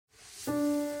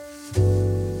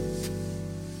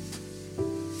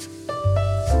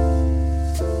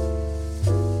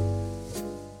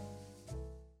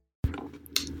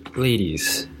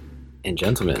Ladies and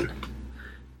gentlemen,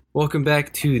 welcome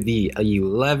back to the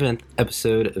 11th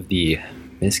episode of the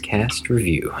Miscast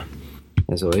Review.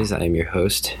 As always, I am your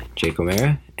host, Jake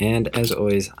O'Mara, and as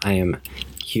always, I am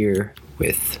here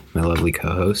with my lovely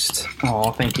co-host.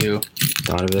 Oh, thank you.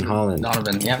 Donovan Holland.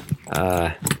 Yep.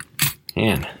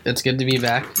 Man. It's good to be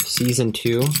back. Season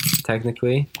 2,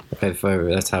 technically.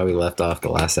 That's how we left off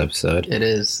the last episode. It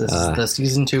is. This is the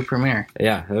Season 2 premiere.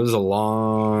 Yeah, it was a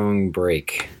long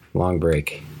break.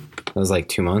 It was like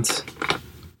 2 months.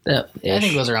 Yeah, I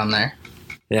think it was around there.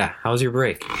 Yeah, how was your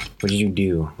break? What did you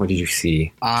do? What did you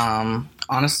see?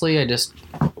 Honestly, I just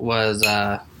was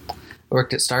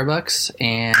worked at Starbucks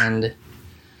and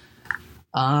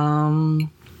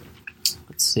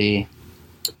let's see,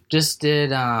 just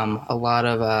did a lot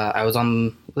of I was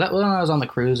on was that when I was on the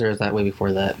cruise, or is that way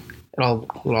before that? It all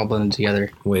blended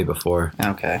together. Way before.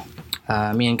 Okay.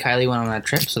 Me and Kylie went on a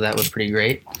trip, so that was pretty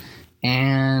great.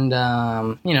 And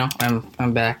I'm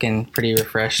back and pretty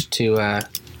refreshed to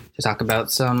talk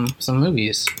about some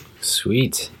movies.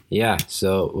 Sweet. Yeah.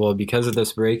 So, because of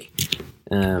this break,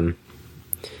 we're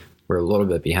a little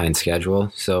bit behind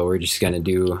schedule. So we're just going to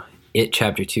do It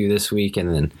Chapter 2 this week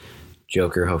and then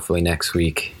Joker hopefully next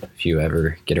week if you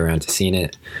ever get around to seeing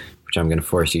it, which I'm going to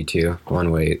force you to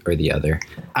one way or the other.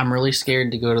 I'm really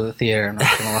scared to go to the theater. I'm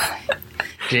not going to lie.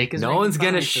 Jake is no one's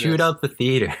going to shoot up the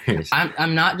theaters.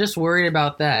 I'm not just worried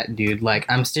about that, dude. Like,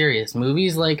 I'm serious.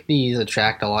 Movies like these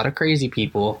attract a lot of crazy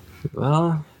people.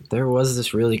 Well, there was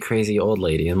this really crazy old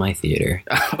lady in my theater.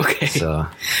 Okay. So.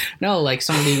 No, like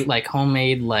somebody like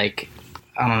homemade, like,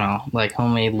 I don't know, like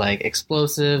homemade like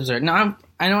explosives or no.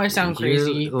 I know I sound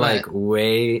crazy.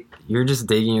 You're just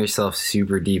digging yourself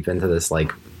super deep into this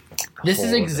like. This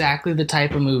is exactly the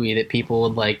type of movie that people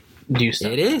would like do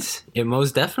stuff. It is. It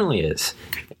most definitely is.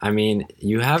 I mean,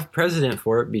 you have precedent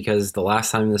for it because the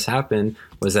last time this happened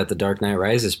was at the Dark Knight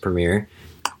Rises premiere.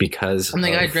 Because I'm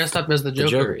the guy dressed up as the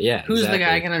Joker. Yeah, who's exactly. The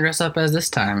guy going to dress up as this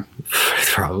time?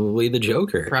 Probably the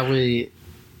Joker. It's probably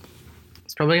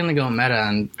going to go meta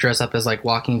and dress up as like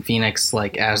Joaquin Phoenix,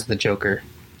 like as the Joker.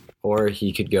 Or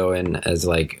he could go in as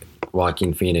like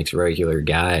Joaquin Phoenix, regular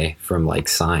guy from like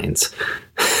Signs.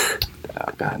 Oh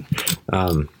God.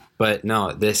 But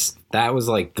no, that was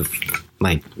like the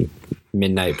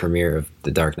midnight premiere of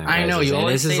the Dark Knight Rises. I know you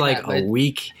always say this is like that, a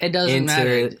week. It doesn't into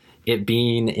matter. It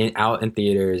being out in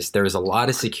theaters, there was a lot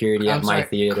of security at my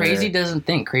theater. Crazy doesn't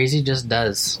think. Crazy just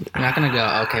does. You're not gonna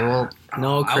go. Okay, well,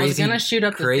 no. Crazy, I was gonna shoot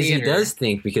up the Crazy theater. does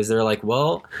think because they're like,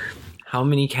 well, how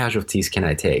many casualties can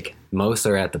I take? Most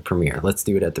are at the premiere. Let's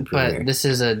do it at the premiere. But this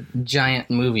is a giant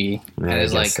movie that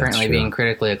is like currently being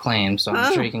critically acclaimed, so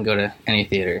I'm sure you can go to any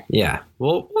theater. Yeah,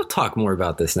 we'll talk more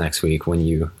about this next week when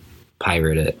you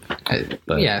pirate it.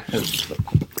 Yeah.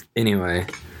 Anyway.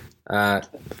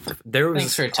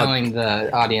 Thanks for telling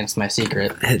the audience my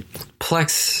secret.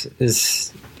 Plex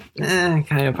is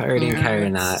kind of pirating, kind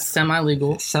of not.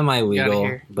 Semi-legal,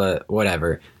 but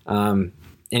whatever.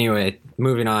 Anyway,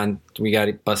 moving on. We got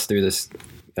to bust through this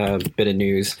bit of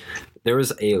news. There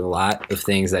was a lot of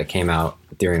things that came out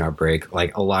during our break,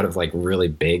 like a lot of like really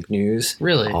big news.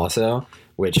 Really? Also,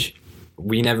 which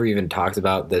we never even talked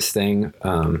about this thing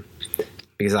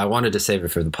because I wanted to save it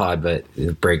for the pod, but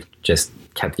the break just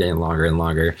kept getting longer and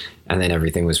longer, and then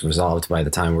everything was resolved by the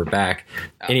time we're back.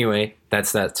 Anyway,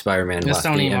 that's that Spider-Man left the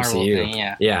MCU.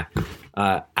 Thing, yeah.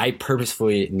 I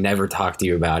purposefully never talked to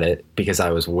you about it because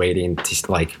I was waiting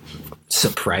to like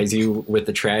surprise you with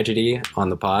the tragedy on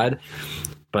the pod,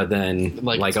 but then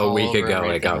like a week ago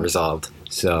it got resolved.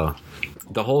 So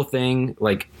the whole thing,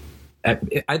 like,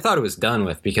 I thought it was done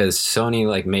with because Sony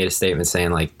like made a statement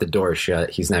saying like the door is shut.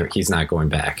 He's not going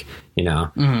back, you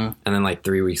know. Mm-hmm. And then like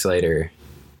 3 weeks later,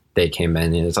 they came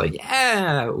in and it's like,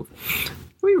 yeah,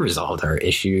 we resolved our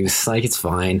issues. Like it's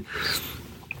fine.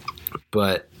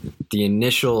 But the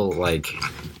initial like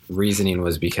reasoning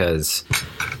was because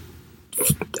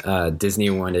Disney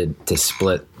wanted to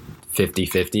split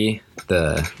 50-50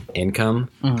 the income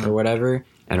or whatever.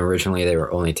 And originally they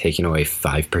were only taking away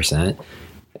 5%.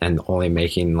 And only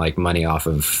making like money off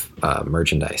of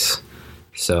merchandise.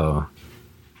 So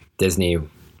Disney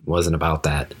wasn't about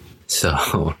that.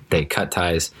 So they cut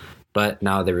ties. But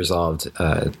now they resolved.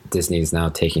 Disney's now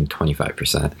taking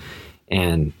 25%.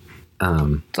 And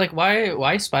it's like,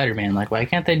 why Spider-Man? Like, why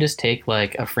can't they just take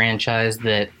like a franchise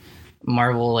that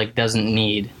Marvel like doesn't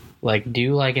need? Like,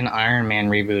 do like an Iron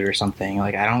Man reboot or something.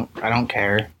 Like, I don't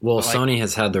care. Well, but, Sony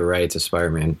has had the right to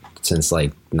Spider-Man since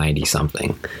like 90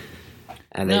 something.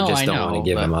 And they just don't want to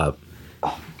give him up.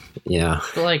 Yeah.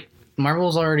 But like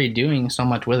Marvel's already doing so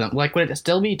much with him. Like, would it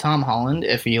still be Tom Holland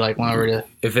if he like went over to?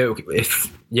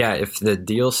 If the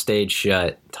deal stayed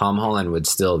shut, Tom Holland would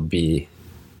still be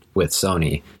with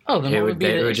Sony. Oh, then what would be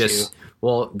the issue?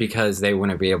 Because they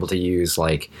wouldn't be able to use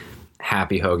like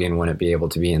Happy Hogan wouldn't be able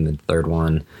to be in the third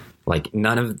one. Like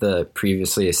none of the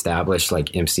previously established like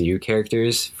MCU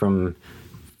characters from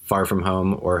Far From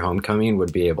Home or Homecoming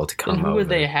would be able to come over. Who would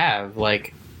they have?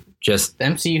 Like, just the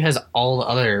MCU has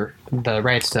the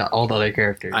rights to all the other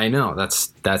characters. I know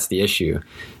that's the issue.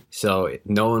 So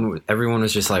everyone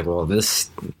was just like, well, this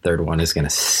third one is gonna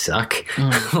suck.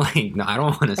 Like, no, I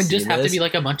don't want to see this. It just have to be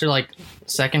like a bunch of like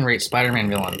second-rate Spider-Man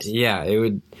villains. Yeah,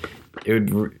 it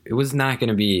was not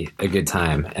gonna be a good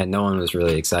time, and no one was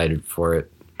really excited for it.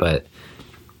 But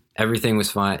everything was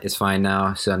fine. It's fine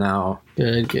now. So now,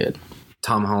 good.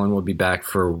 Tom Holland will be back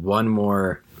for one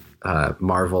more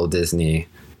Marvel Disney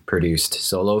produced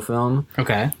solo film.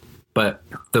 Okay, but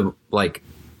the like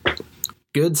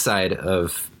good side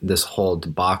of this whole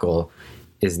debacle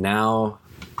is now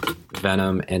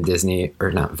Venom and Disney,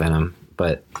 or not Venom,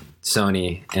 but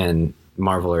Sony and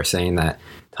Marvel are saying that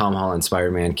Tom Holland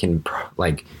Spider-Man can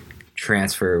like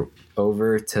transfer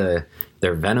over to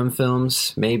their Venom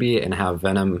films maybe and have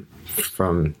Venom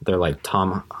from their like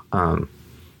Tom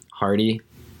Hardy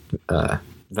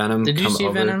Venom. Did you see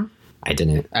over. Venom? I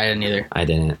didn't either. I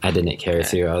didn't care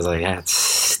to. I was like, that's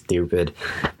stupid.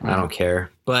 I don't care.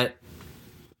 But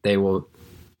they will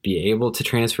be able to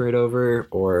transfer it over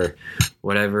or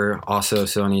whatever. Also,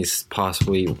 Sony's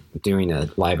possibly doing a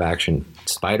live action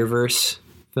Spider-Verse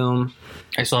film.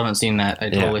 I still haven't seen that. I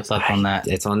totally slept on that.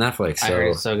 It's on Netflix. So I heard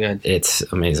it's so good. It's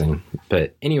amazing.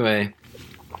 But anyway,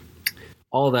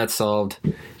 all that's solved.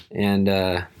 And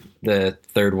the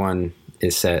third one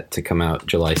is set to come out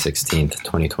July 16th,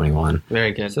 2021.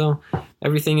 Very good. So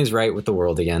everything is right with the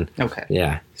world again. Okay.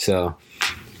 Yeah. So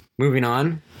moving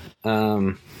on.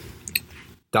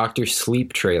 Dr.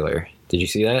 Sleep trailer. Did you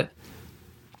see that?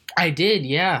 I did,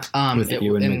 yeah. With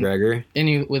Ewan McGregor?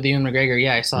 With Ewan McGregor,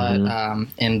 yeah. I saw it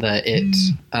in the It.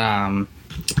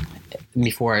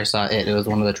 Before I saw it, it was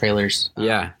one of the trailers.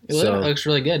 Yeah. It looks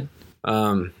really good.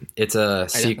 It's a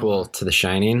sequel to The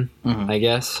Shining, I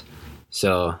guess.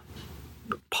 So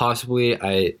possibly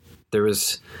I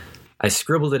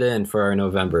scribbled it in for a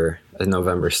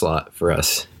November slot for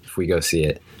us if we go see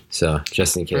it. So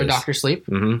just in case. For Dr. Sleep?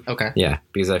 Mm-hmm. Okay. Yeah,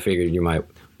 because I figured you might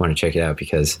want to check it out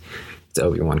because it's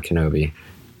Obi-Wan Kenobi.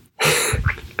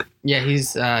 Yeah,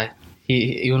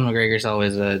 Ewan McGregor's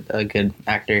always a good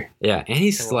actor. Yeah, and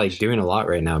he's like doing a lot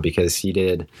right now because he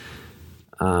did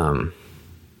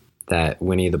that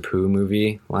Winnie the Pooh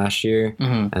movie last year,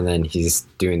 and then he's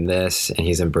doing this, and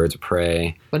he's in Birds of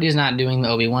Prey. But he's not doing the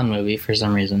Obi-Wan movie for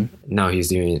some reason. No, he's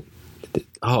doing.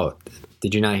 Oh,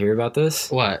 did you not hear about this?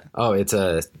 What? Oh, it's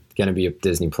going to be a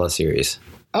Disney Plus series.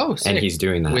 Oh, sick. And he's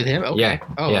doing that. With him? Okay. Yeah.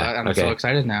 Oh, yeah. I'm so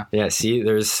excited now. Yeah, see,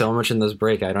 there's so much in this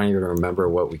break. I don't even remember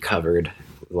what we covered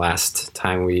last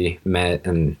time we met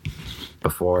and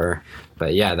before.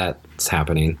 But yeah, that's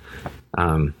happening.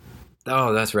 Oh,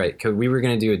 that's right. 'Cause we were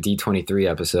going to do a D23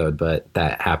 episode, but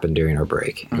that happened during our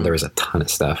break. And there was a ton of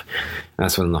stuff.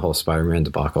 That's when the whole Spider-Man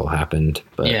debacle happened.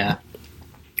 But yeah.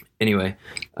 Anyway,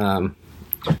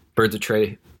 Birds of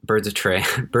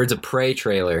Prey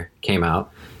trailer came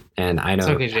out. And I know it's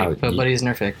okay, Jake, but he's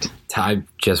nerfed. I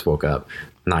just woke up.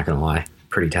 I'm not going to lie.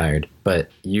 Pretty tired. But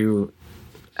you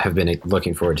have been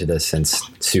looking forward to this since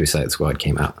Suicide Squad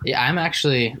came out. Yeah, I'm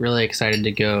actually really excited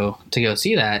to go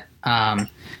see that.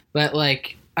 But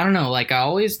like, I don't know, like I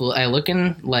look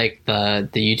in like the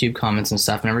YouTube comments and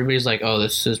stuff, and everybody's like, "Oh,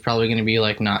 this is probably going to be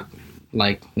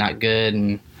not good,"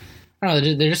 and I don't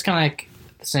know, they're just kind of like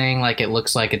saying like it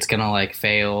looks like it's going to like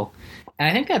fail. And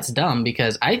I think that's dumb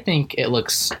because I think it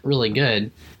looks really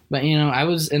good. But, I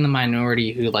was in the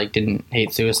minority who, didn't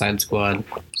hate Suicide Squad.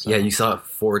 So. Yeah, you saw it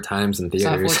 4 times in theaters.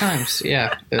 Saw it 4 times,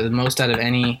 yeah. The most out of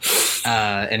any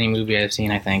movie I've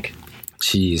seen, I think.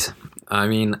 Jeez. I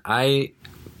mean, I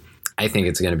think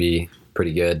it's going to be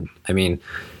pretty good. I mean,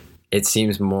 it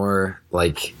seems more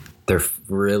like they're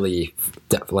really,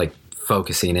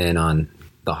 focusing in on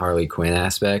the Harley Quinn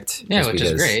aspect. Yeah, which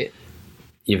is great.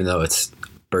 Even though it's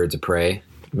Birds of Prey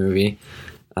movie,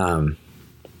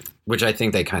 which I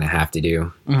think they kind of have to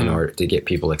do in order to get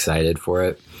people excited for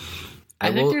it.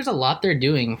 I think there's a lot they're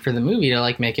doing for the movie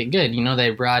to make it good. They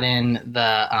brought in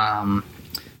the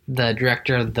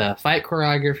director of the fight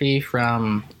choreography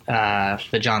from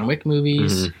the John Wick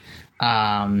movies.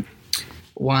 I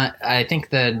think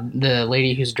the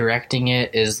lady who's directing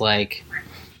it is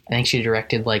I think she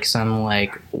directed some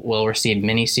well-received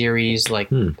miniseries,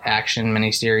 action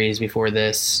miniseries before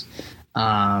this.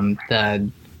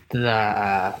 The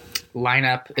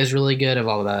lineup is really good of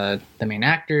all the main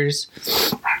actors.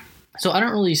 So I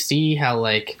don't really see how,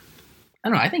 like, I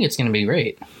don't know. I think it's going to be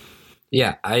great.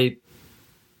 Yeah, I'm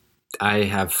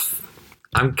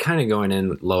kind of going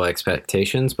in low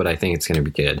expectations, but I think it's going to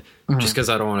be good. Just because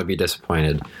I don't want to be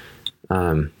disappointed.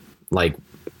 Like,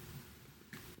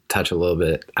 touch a little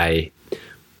bit. I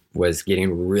was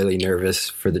getting really nervous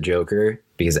for the Joker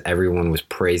because everyone was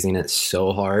praising it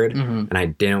so hard, and I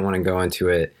didn't want to go into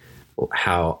it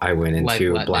how I went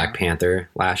into Black Panther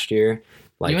last year.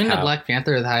 Like, you went into Black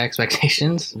Panther with high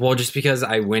expectations? Well, just because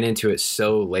I went into it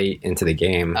so late into the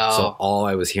game. So all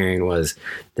I was hearing was,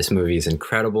 this movie is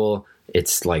incredible.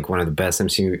 It's like one of the best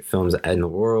MCU films in the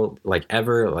world, like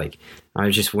ever. Like, I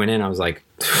just went in, I was like,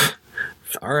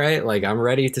 all right, like, I'm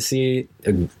ready to see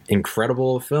an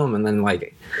incredible film. And then,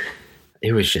 like,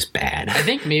 it was just bad. I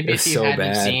think maybe if you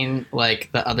hadn't seen,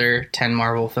 like, the other 10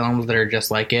 Marvel films that are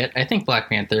just like it, I think Black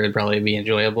Panther would probably be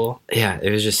enjoyable. Yeah, it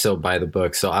was just so by the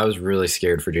book. So I was really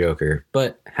scared for Joker,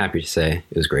 but happy to say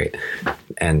it was great.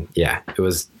 And yeah, it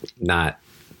was not...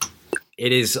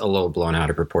 It is a little blown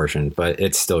out of proportion, but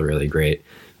it's still really great.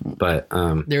 But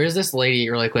there is this lady,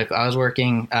 really quick. I was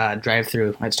working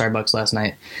drive-through at Starbucks last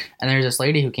night, and there's this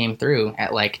lady who came through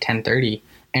at like 10:30,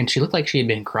 and she looked like she had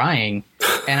been crying.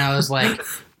 And I was like,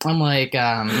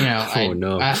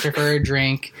 I asked her for a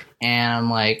drink, and I'm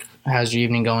like, "How's your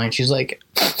evening going?" She's like,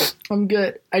 "I'm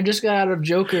good. I just got out of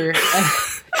Joker."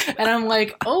 And I'm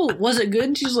like, "Oh, was it good?"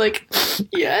 And she's like,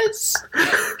 "Yes."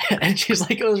 And she's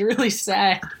like, "It was really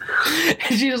sad."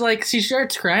 And she was like, she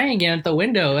starts crying again at the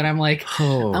window, and I'm like,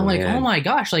 "Oh my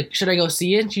gosh, like, should I go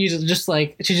see it?" And she just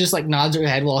like nods her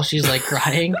head while she's like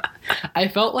crying. I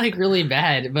felt like really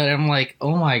bad, but I'm like,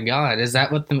 "Oh my god, is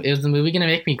that what is the movie gonna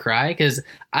make me cry?" Because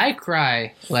I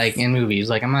cry like in movies.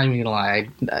 Like, I'm not even gonna lie.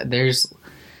 I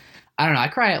don't know. I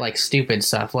cry at like stupid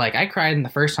stuff. Like, I cried in the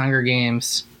first Hunger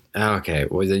Games. Okay,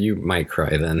 well, you might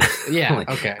cry then. Yeah, like,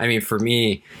 okay. I mean, for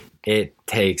me, it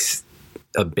takes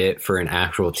a bit for an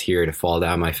actual tear to fall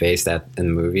down my face in the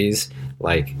movies.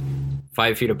 Like,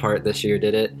 5 Feet Apart this year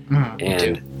did it,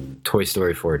 and Toy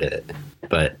Story 4 did it.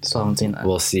 But still haven't seen that.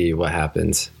 We'll see what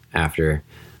happens after.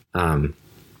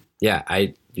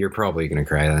 You're probably going to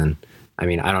cry then. I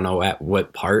mean, I don't know at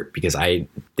what part, because I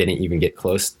didn't even get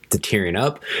close to tearing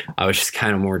up. I was just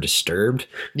kind of more disturbed.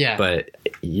 Yeah. But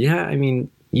yeah, I mean,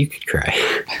 you could cry.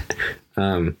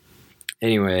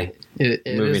 Anyway, it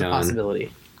moving is a on.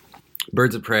 possibility.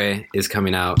 Birds of Prey is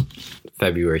coming out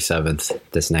February 7th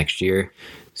this next year.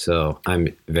 So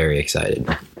I'm very excited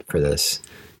for this,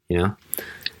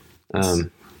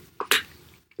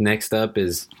 Next up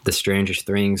is the Stranger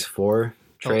Things 4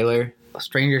 trailer.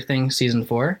 Stranger Things Season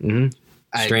 4?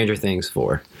 Mm-hmm. Stranger Things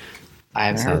 4. I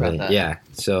haven't heard about that. Yeah.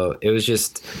 So it was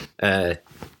just a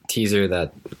teaser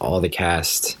that all the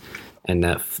cast and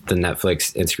the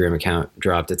Netflix Instagram account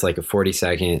dropped. It's like a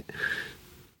 40-second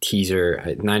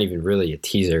teaser. Not even really a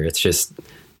teaser. It's just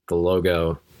the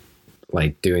logo,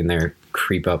 like, doing their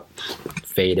creep up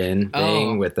fade in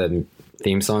thing with the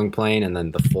theme song playing, and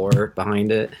then the floor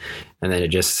behind it. And then it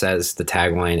just says, the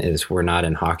tagline is, "We're not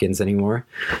in Hawkins anymore,"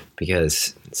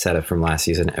 because set up from last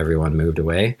season, everyone moved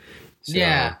away. So,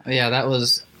 yeah, that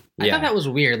was... I thought that was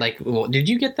weird. Like, did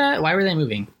you get that? Why were they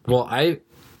moving? Well,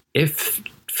 it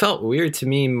felt weird to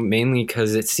me, mainly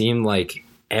because it seemed like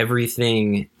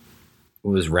everything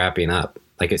was wrapping up.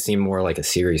 Like, it seemed more like a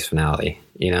series finale,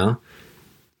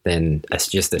 than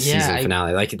just a season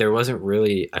finale. Like, there wasn't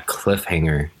really a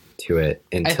cliffhanger to it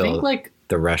until I think, like,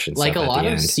 the Russian stuff like a at lot the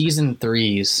of end. season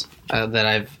 3s that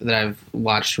I've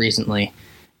watched recently.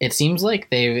 It seems like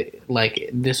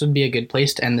this would be a good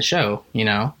place to end the show,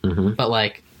 Mm-hmm. But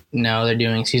like, no, they're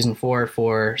doing season 4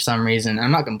 for some reason.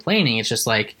 I'm not complaining. It's just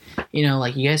like,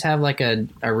 like, you guys have like a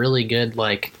really good,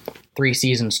 like,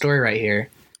 3-season story right here.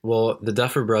 Well, the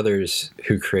Duffer Brothers,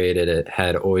 who created it,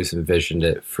 had always envisioned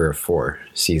it for a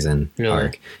 4-season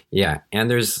arc. Yeah,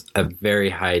 and there's a very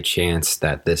high chance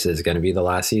that this is going to be the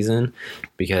last season,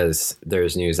 because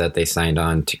there's news that they signed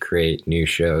on to create new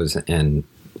shows and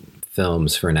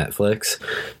films for Netflix.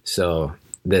 So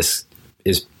this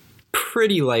is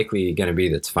pretty likely going to be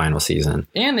its final season.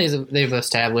 And they've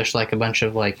established, like, a bunch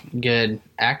of, like, good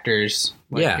actors,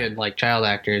 good, like, child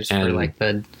actors for, like,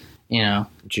 the...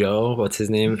 Joe, what's his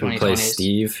name, who plays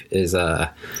Steve, is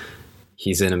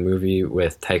he's in a movie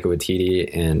with Taika Waititi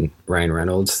and Ryan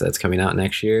Reynolds that's coming out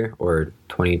next year, or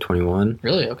 2021.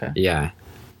 Really? Okay. Yeah.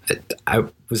 I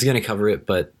was going to cover it,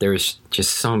 but there was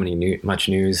just so much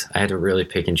news. I had to really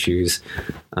pick and choose.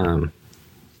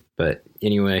 But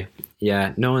anyway,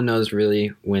 yeah, no one knows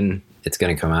really when it's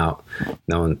going to come out.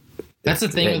 No one That's the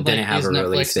thing with like these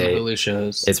Netflix and Hulu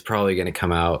shows. It's probably going to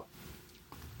come out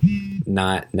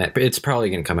it's probably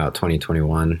going to come out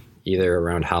 2021, either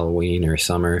around Halloween or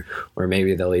summer, or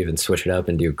maybe they'll even switch it up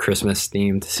and do Christmas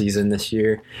themed season this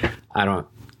year. I don't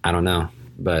know,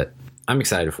 but I'm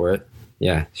excited for it.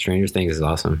 Yeah, Stranger Things is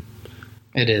awesome.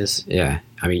 It is. Yeah.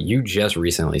 I mean, you just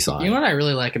recently saw it. You know what I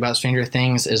really like about Stranger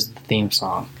Things is the theme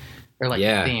song. Or like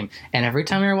the theme. And every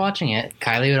time we were watching it,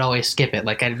 Kylie would always skip it.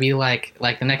 Like I'd be like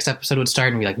the next episode would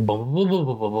start and be like boom boom boom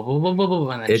boom boom boom boom boom boom,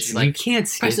 and then she like you can't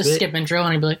skip press the skip intro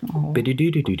and I'd be like, oh. But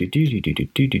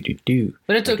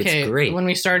it's okay. It's great. When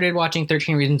we started watching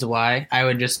 13 Reasons Why, I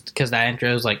would just, because that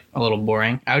intro is like a little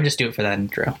boring, I would just do it for that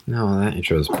intro. No, that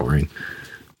intro is boring.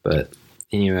 But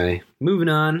anyway, moving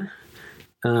on.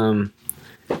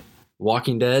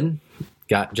 Walking Dead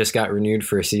just got renewed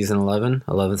for season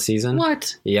 11th season.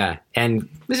 What? Yeah. And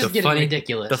this is getting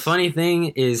ridiculous. The funny thing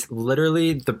is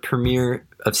literally the premiere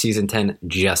of season 10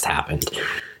 just happened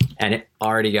and it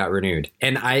already got renewed.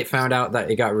 And I found out that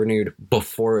it got renewed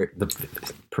before the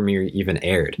premiere even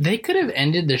aired. They could have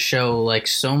ended the show like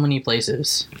so many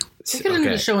places. They could have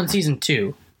ended the show in season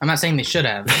 2. I'm not saying they should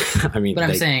have. I mean, but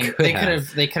I'm saying they could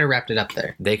have wrapped it up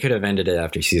there. They could have ended it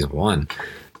after season 1.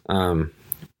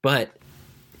 But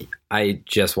I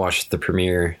just watched the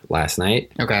premiere last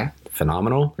night. Okay.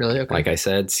 Phenomenal. Really? Okay. Like I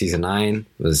said, season 9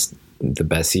 was the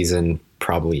best season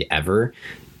probably ever.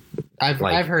 I've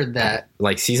heard that.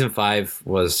 Like season 5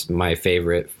 was my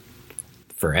favorite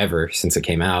forever since it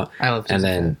came out. I love season 5.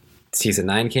 And then season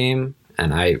 9 came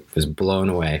and I was blown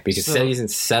away because season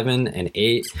 7 and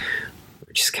 8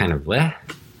 were just kind of bleh.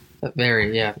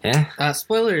 Very, yeah. Yeah.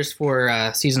 Spoilers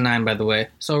for season 9, by the way.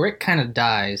 So Rick kind of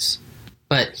dies.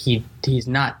 But he's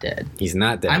not dead. He's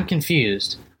not dead. I'm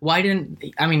confused.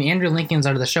 Andrew Lincoln's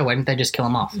out of the show. Why didn't they just kill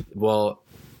him off? Well,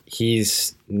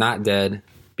 he's not dead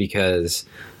because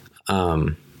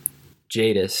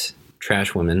Jadis,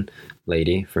 trash woman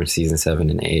lady from season 7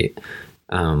 and 8.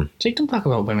 Jake, don't talk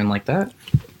about women like that.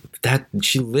 That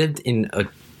she lived in a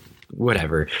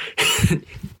whatever.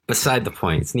 Beside the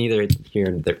point. It's neither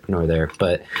here nor there.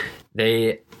 But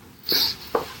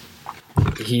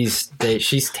she's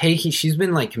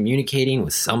been like communicating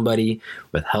with somebody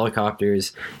with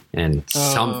helicopters and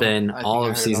something all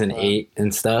of season 8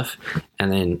 and stuff,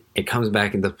 and then it comes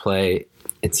back into play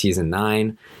in season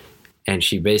 9 and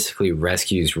she basically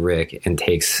rescues Rick and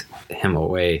takes him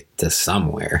away to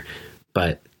somewhere,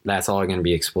 but that's all going to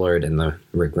be explored in the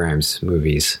Rick Grimes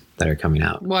movies that are coming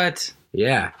out. What?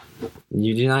 Yeah.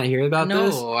 You do not hear about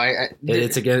this? No,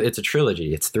 it's a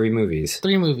trilogy. It's 3 movies.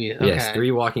 3 movies. Okay. Yes,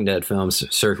 3 Walking Dead films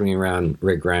circling around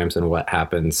Rick Grimes and what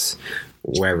happens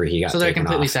wherever he got taken off. So they're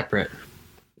completely separate.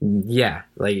 Yeah,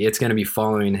 like it's going to be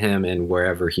following him and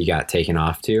wherever he got taken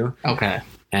off to. Okay.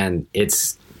 And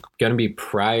it's going to be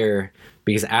prior,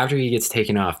 because after he gets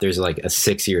taken off, there's like a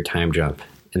 6-year time jump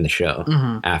in the show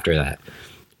after that,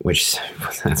 which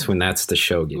that's when the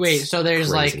show gets so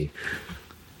there's crazy.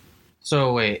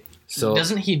 So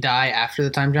doesn't he die after the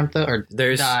time jump though, or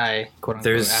die quote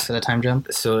unquote after the time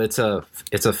jump? So it's a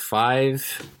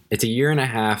year and a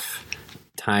half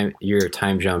time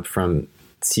jump from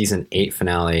season 8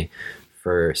 finale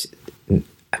for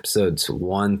episodes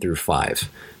 1 through 5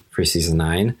 for season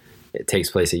 9. It takes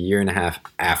place a year and a half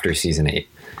after season 8,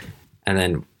 and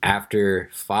then after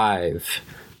 5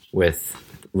 with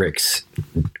Rick's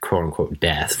quote unquote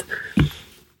death,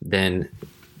 then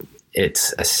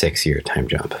it's a 6-year time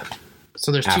jump.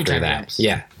 So there's 2 time jumps.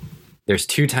 Yeah. There's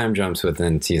 2 time jumps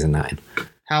within season 9.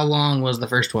 How long was the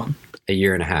first one? A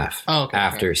year and a half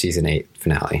after season 8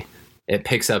 finale. It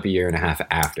picks up a year and a half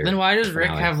after. Then why does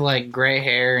Rick have like gray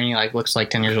hair and he like looks like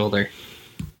 10 years older?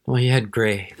 Well, he had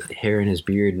gray hair in his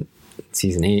beard in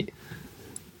season 8.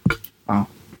 Oh.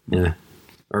 Yeah.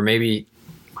 Or maybe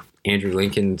Andrew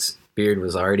Lincoln's beard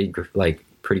was already like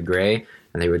pretty gray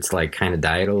and they would like kind of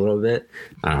dye it a little bit.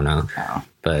 I don't know. Oh.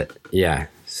 But yeah.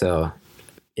 So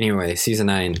anyway, season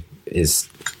 9 is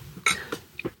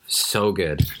so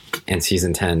good. And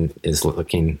season 10 is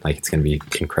looking like it's going to be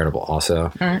incredible also.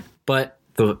 All right. But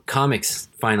the comics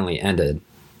finally ended.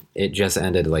 It just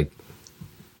ended like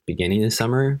beginning of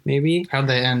summer, maybe. How'd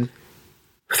they end?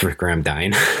 With Rick Grimes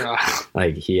dying.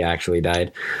 Like he actually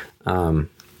died.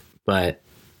 But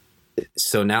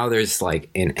so now there's like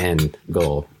an end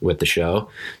goal with the show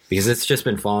because it's just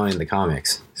been following the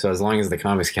comics. So as long as the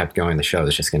comics kept going, the show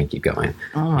is just going to keep going.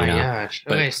 Oh my gosh.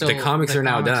 But okay, so the comics are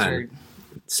now done.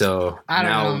 So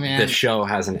now the show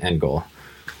has an end goal,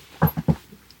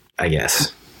 I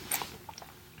guess.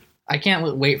 I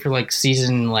can't wait for like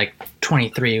season like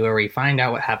 23 where we find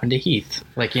out what happened to Heath.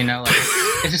 Like, you know, like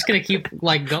It's just gonna keep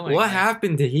like going. What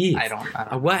happened to Heath? I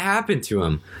don't. What happened to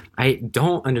him? I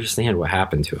don't understand what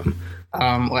happened to him.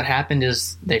 What happened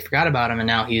is they forgot about him, and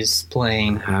now he's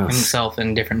playing himself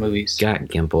in different movies. Got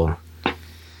Gimple.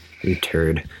 You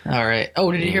turd. All right.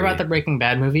 Oh, did you hear about the Breaking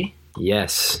Bad movie?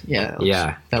 Yes. Yeah.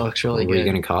 Yeah. That looks really good. Are we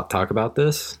going to talk about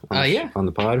this? Yeah. On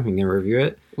the pod? We can review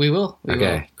it? We will.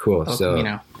 Okay, cool. Well,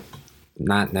 so,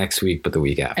 not next week, but the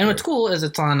week after. And what's cool is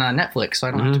it's on Netflix, so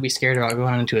I don't have to be scared about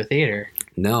going into a theater.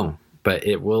 No, but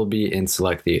it will be in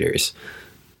select theaters.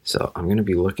 So I'm going to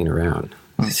be looking around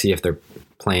to see if they're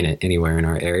playing it anywhere in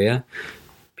our area.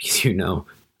 Because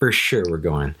for sure we're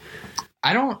going.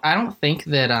 I don't think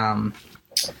that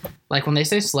like when they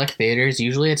say select theaters,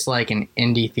 usually it's like an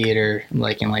indie theater,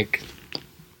 like in like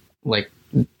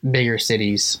bigger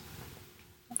cities.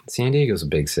 San Diego's a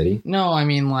big city. No, I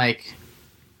mean like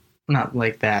not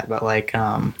like that, but like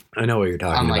I know what you're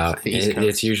talking about. The East Coast.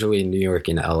 It's usually New York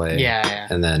and LA. Yeah.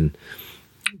 And then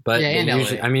and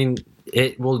usually, LA. I mean,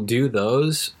 it will do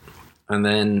those and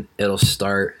then it'll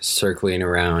start circling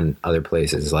around other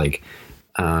places. Like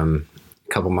a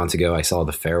couple months ago I saw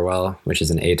The Farewell, which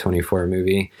is an A24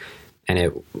 movie, and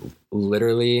it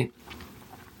literally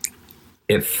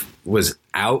was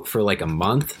out for like a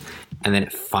month, and then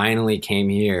it finally came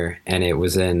here, and it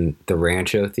was in the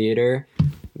Rancho Theater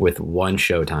with one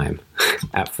showtime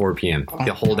at 4 p.m.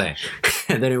 the whole day.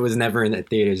 And then it was never in the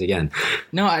theaters again.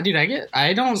 No, I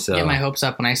don't get my hopes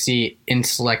up when I see in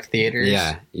select theaters.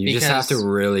 Yeah, you just have to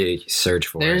really search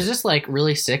for There's this like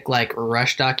really sick like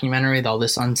Rush documentary with all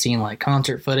this unseen like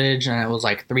concert footage, and it was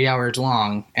like 3 hours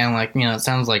long, and like it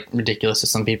sounds like ridiculous to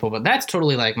some people, but that's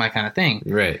totally like my kind of thing.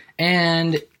 Right.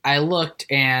 And I looked,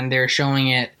 and they're showing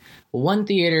it one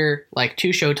theater, like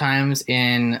 2 showtimes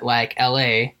in like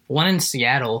LA, one in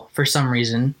Seattle for some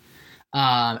reason.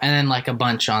 And then like a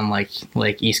bunch on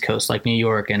like East Coast, like New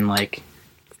York and like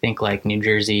I think like New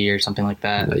Jersey or something like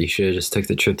that. No, you should have just took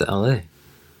the trip to LA.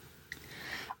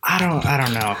 I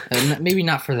don't know. Maybe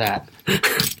not for that.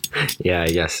 Yeah, I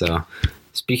guess so.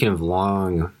 Speaking of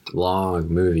long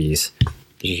movies,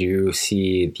 did you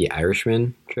see the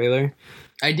Irishman trailer?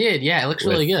 I did. Yeah, it looks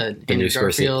really good. The new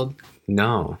Garfield.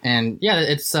 No. And yeah,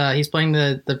 it's he's playing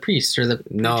the priest or the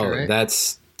preacher, no, right?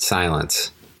 That's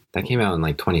Silence. That came out in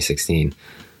like 2016.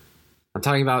 I'm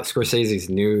talking about Scorsese's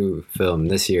new film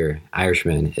this year,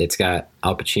 Irishman. It's got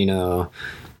Al Pacino,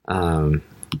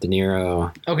 De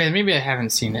Niro. Okay, maybe I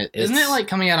haven't seen it. Isn't it like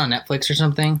coming out on Netflix or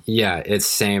something? Yeah, it's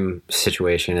same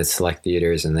situation. It's select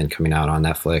theaters and then coming out on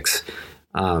Netflix.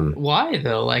 Why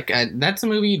though? Like that's a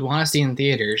movie you'd want to see in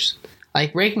theaters.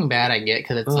 Like Breaking Bad, I get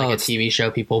because it's like a TV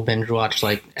show people binge watch.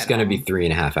 Like it's going to be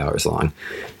 3.5 hours long.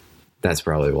 That's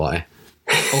probably why.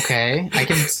 Okay, I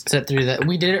can sit through that.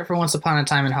 We did it for Once Upon a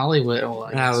Time in Hollywood. Well,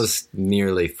 that was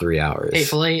nearly 3 hours.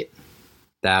 Hateful Eight.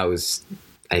 That was,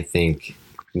 I think,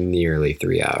 nearly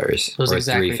 3 hours. It was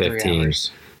exactly 3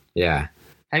 hours. Yeah.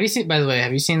 Have you seen? By the way,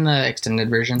 have you seen the extended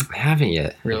version? I haven't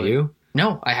yet. Really? Have you?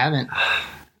 No, I haven't.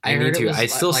 I need to. I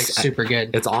still like super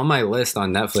good. It's on my list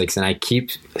on Netflix, and I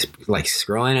keep like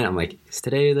scrolling it. I'm like, is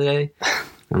today the day?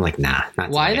 I'm like, nah, not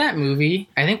today. Why that movie?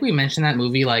 I think we mentioned that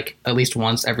movie like at least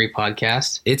once every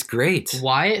podcast. It's great.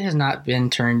 Why it has not been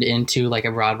turned into like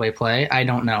a Broadway play, I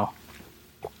don't know.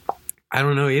 I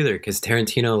don't know either, because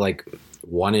Tarantino like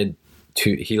wanted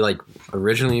to. He like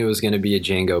originally it was going to be a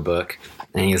Django book,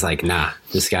 and he's like, nah,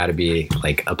 this got to be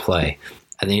like a play.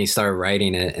 And then he started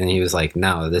writing it, and he was like,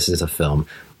 no, this is a film,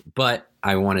 but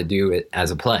I want to do it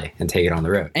as a play and take it on the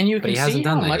road. And you can see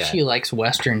how much he likes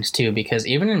Westerns too, because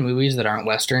even in movies that aren't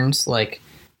Westerns, like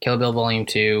Kill Bill Volume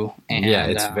 2 and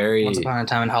it's very Once Upon a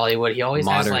Time in Hollywood, he always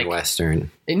has like Western.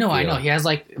 No, I know. He has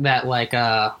like that like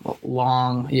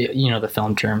long, the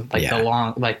film term, like the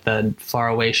long, like the far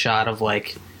away shot of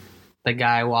like the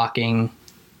guy walking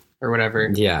or whatever.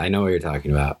 Yeah, I know what you're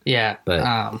talking about. Yeah.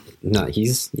 But no,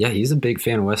 he's a big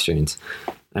fan of Westerns.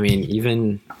 I mean,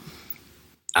 even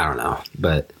I don't know,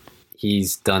 but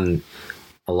he's done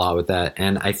a lot with that.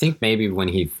 And I think maybe when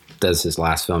he does his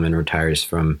last film and retires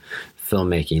from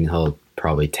filmmaking, he'll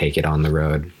probably take it on the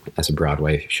road as a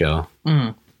Broadway show.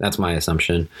 Mm-hmm. That's my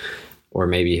assumption. Or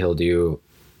maybe he'll do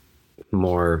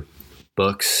more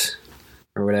books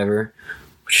or whatever,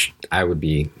 which I would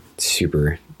be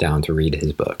super down to read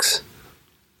his books.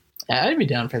 Yeah, I'd be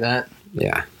down for that.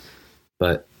 Yeah.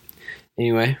 But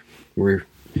anyway, we're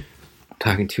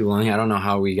talking too long. I don't know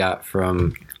how we got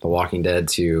from The Walking Dead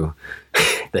to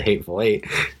The Hateful Eight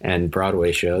and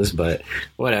Broadway shows, but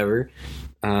whatever.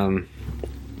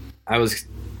 I was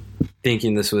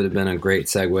thinking this would have been a great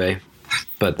segue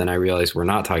but then I realized we're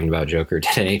not talking about Joker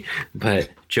today. But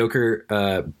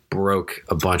Joker broke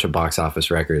a bunch of box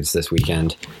office records this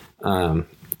weekend, and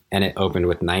it opened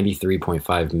with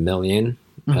 93.5 million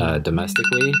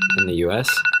domestically in the U.S.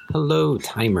 Hello,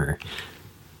 timer.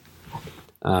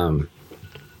 And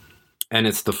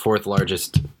it's the 4th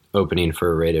largest opening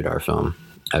for a rated R film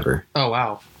ever. Oh,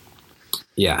 wow.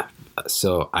 Yeah.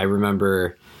 So I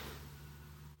remember,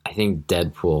 I think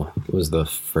Deadpool was the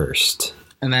first.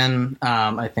 And then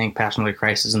I think Passion of the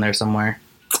Christ is in there somewhere.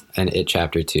 And It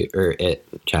Chapter 2, or It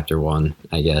Chapter 1,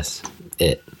 I guess.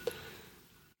 It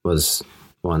was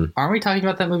one. Aren't we talking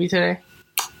about that movie today?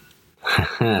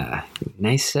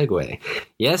 Nice segue.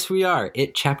 Yes, we are.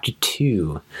 It Chapter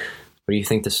 2. What do you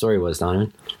think the story was,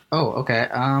 Donovan? Oh, okay.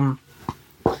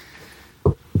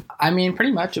 I mean,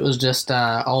 pretty much it was just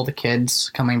all the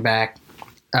kids coming back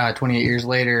 28 years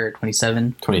later,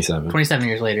 27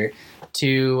 years later,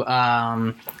 to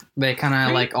they kind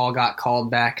of like all got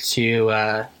called back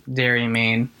to Derry,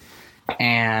 Maine,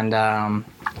 and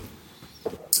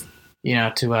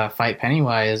to fight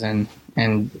Pennywise and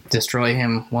destroy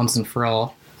him once and for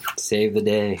all. Save the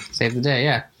day.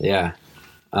 Yeah. Yeah.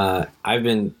 I've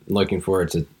been looking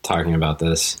forward to talking about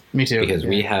this. Me too. Because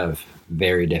we have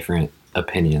very different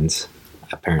opinions,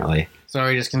 apparently. So are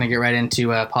we just going to get right into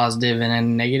positive and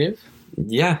then negative?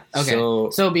 Yeah. Okay.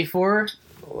 So before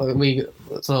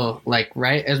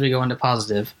right as we go into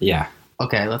positive. Yeah.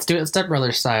 Okay, let's do it Step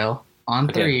Brothers style. On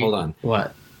 3. Okay, hold on.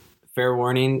 What? Fair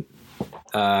warning.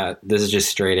 This is just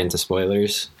straight into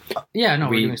spoilers. Yeah, no,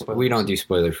 we're doing spoilers. We don't do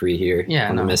spoiler free here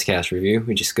on the Miscast review.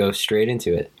 We just go straight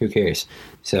into it. Who cares?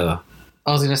 So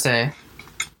I was gonna say,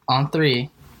 on 3,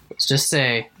 let's just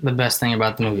say the best thing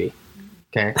about the movie.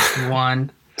 Okay,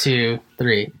 1, 2,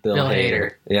 3. Bill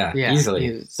Hader. Yeah,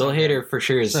 easily. Bill Hader for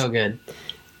sure is so good.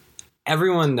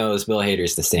 Everyone knows Bill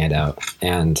Hader's the standout,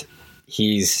 and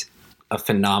he's a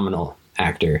phenomenal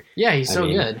actor. Yeah, he's so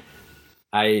good.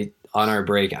 On our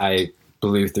break, I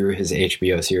blew through his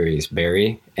HBO series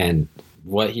Barry, and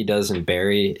what he does in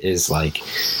Barry is like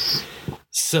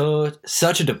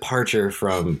such a departure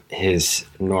from his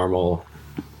normal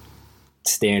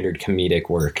standard comedic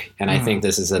work, and I think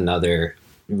this is another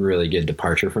really good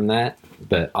departure from that,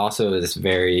 but also is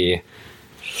very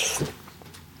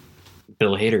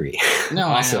Bill Hader-y. No,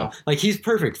 also, I know. like he's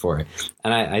perfect for it,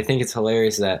 and I think it's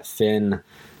hilarious that Finn,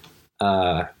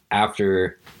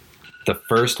 after the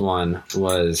first one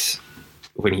was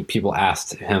when people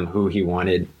asked him who he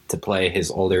wanted to play his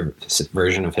older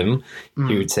version of him,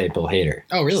 he would say Bill Hader.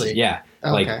 Oh, really? Yeah.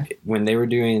 Oh, like okay. when they were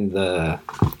doing the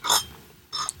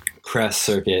press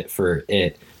circuit for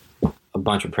it, a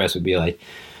bunch of press would be like,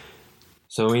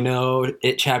 so we know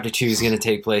It Chapter 2 is going to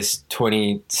take place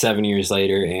 27 years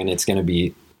later, and it's going to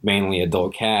be mainly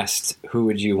adult cast. Who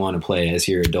would you want to play as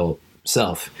your adult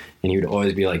self? And he would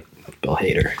always be like, Bill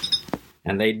Hader.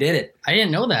 And they did it. I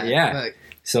didn't know that. Yeah.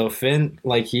 So Finn,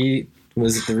 like, he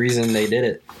was the reason they did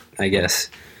it, I guess.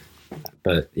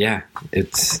 But yeah,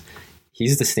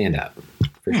 he's the standout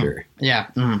for sure. Yeah.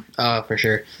 For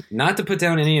sure. Not to put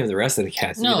down any of the rest of the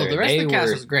cast. No, either. the rest of the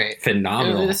cast was great.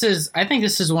 Phenomenal. I think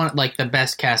this is one like the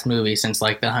best cast movie since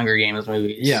like the Hunger Games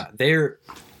movies. Yeah, they're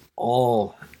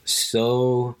all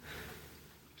so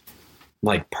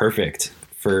like perfect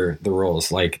for the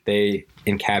roles. Like they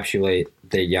encapsulate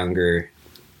the younger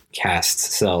cast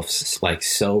selves like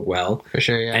so well. For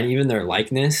sure, yeah. And even their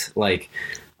likeness, like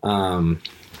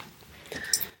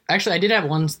actually I did have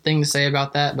one thing to say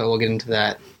about that, but we'll get into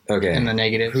that in the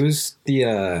negative. Who's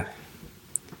the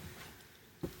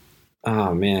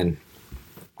oh man,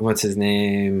 what's his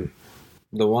name?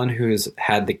 The one who's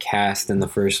had the cast in the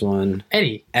first one.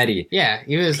 Eddie. Yeah,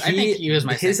 he was. I think he was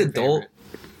my his adult favorite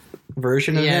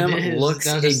version of him looks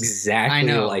exactly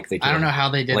like the kid. I don't know how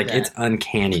they did that. Like, it's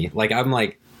uncanny. Like, I'm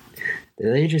like,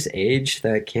 did they just age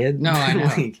that kid? No, I know.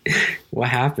 Like, what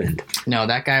happened? No,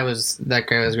 that guy was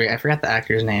great. I forgot the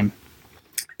actor's name.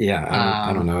 Yeah,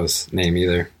 I don't know his name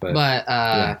either. But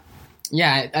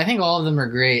yeah, I think all of them are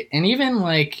great. And even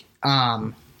like,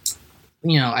 I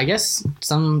guess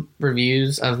some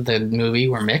reviews of the movie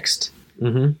were mixed,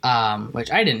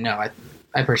 which I didn't know.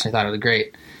 I personally thought it was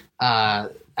great.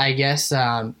 I guess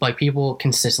like people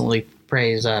consistently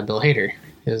praise Bill Hader.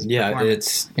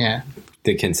 It's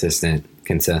the consistent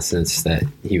consensus that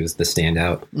he was the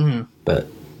standout. But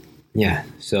yeah,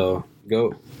 so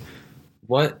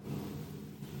what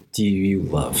do you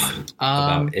love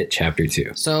about It Chapter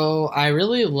 2? So I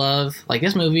really love, like,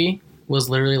 this movie was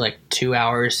literally like 2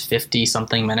 hours 50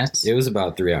 something minutes. It was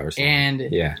about 3 hours long. And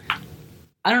yeah,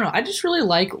 I don't know, I just really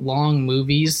like long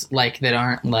movies like that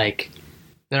aren't like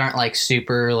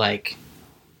super like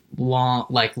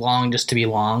long just to be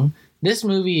long. This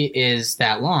movie is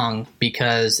that long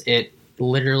because it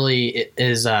literally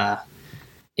is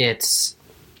it's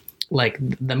like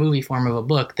the movie form of a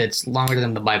book that's longer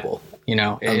than the Bible. You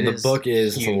know, the book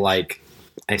is huge. like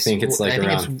I think it's like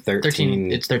around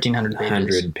 13. It's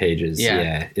 1,300 pages.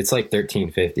 Yeah, it's like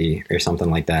 1,350 or something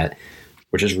like that,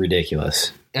 which is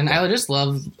ridiculous. And I just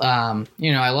love, I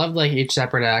love like each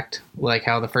separate act, like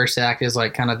how the first act is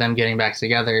like kind of them getting back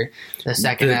together. The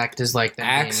second act is like the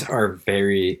acts are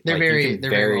very, they're very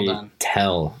well done.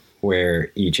 Tell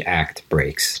where each act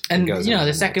breaks. And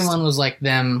the second one was like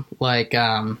them, like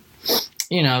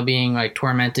being like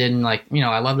tormented, and like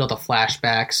I loved all the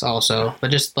flashbacks also,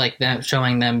 but just like them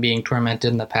showing them being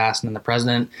tormented in the past and in the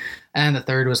present. And the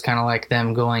third was kind of like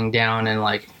them going down and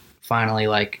like finally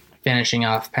like finishing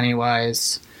off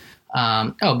Pennywise.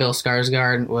 Bill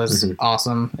Skarsgård was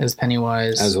awesome as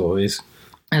Pennywise. As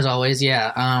always,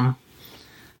 yeah.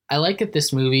 I like that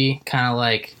this movie kind of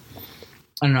like,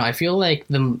 I don't know, I feel like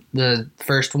the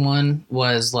first one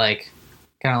was like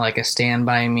kind of like a Stand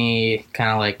By Me,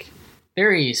 kind of like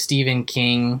very Stephen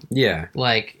King,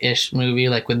 like ish movie,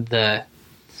 like with the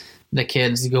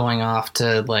kids going off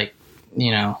to like,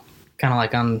 kind of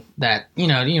like on that, you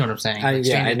know what I'm saying? Like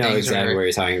I know exactly what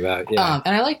you're talking about. Yeah.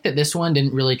 And I like that this one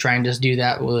didn't really try and just do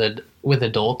that with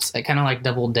adults. It kind of like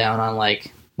doubled down on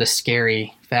like the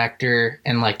scary factor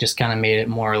and like just kind of made it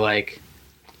more like,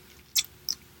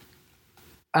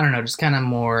 I don't know, just kind of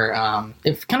more,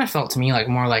 it kind of felt to me like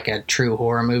more like a true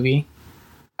horror movie.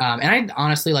 And I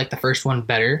honestly like the first one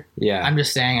better. Yeah. I'm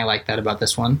just saying I like that about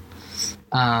this one.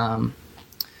 And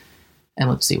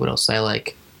let's see what else I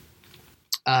like.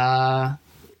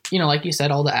 Like you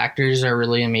said, all the actors are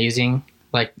really amazing.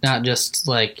 Like not just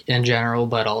like in general,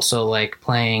 but also like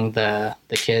playing the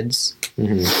kids.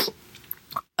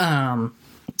 Mm-hmm.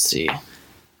 Let's see.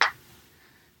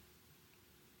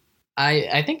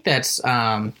 I think that's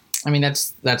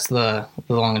that's the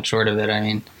long and short of it. I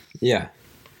mean, yeah.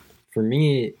 For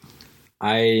me,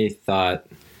 I thought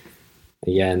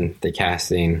again the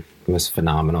casting was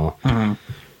phenomenal. Mm-hmm.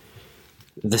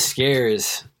 The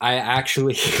scares, I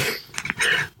actually,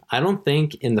 I don't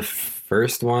think in the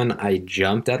first one I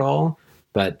jumped at all,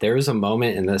 but there was a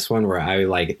moment in this one where I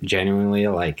like genuinely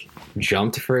like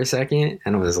jumped for a second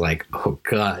and I was like, oh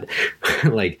God,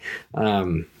 like,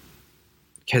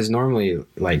 because normally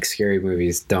like scary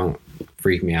movies don't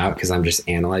freak me out because I'm just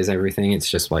analyze everything. It's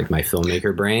just like my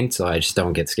filmmaker brain, so I just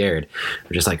don't get scared.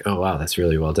 I'm just like, oh wow, that's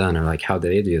really well done, or like, how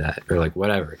did they do that, or like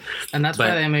whatever. And that's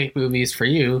why they make movies for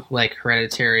you like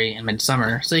Hereditary and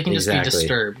Midsommar, so you can just be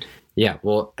disturbed. Yeah,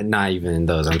 well, not even in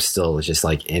those. I'm still just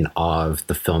like in awe of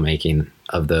the filmmaking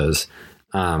of those.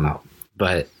 Wow.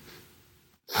 But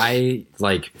I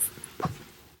like,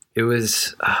 it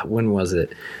was when was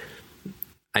it?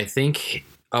 I think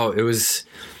it was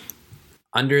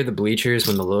under the bleachers,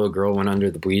 when the little girl went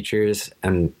under the bleachers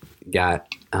and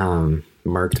got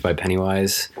murked by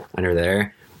Pennywise under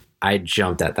there. I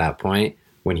jumped at that point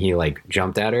when he like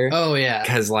jumped at her. Oh yeah.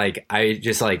 Cause like I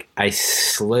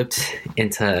slipped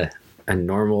into a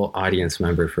normal audience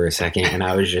member for a second and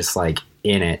I was just like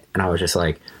in it and I was just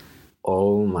like,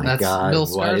 oh my God,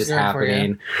 what is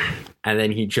happening? And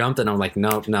then he jumped and I'm like,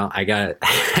 no, I gotta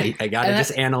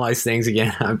just analyze things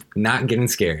again. I'm not getting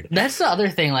scared. That's the other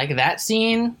thing, like that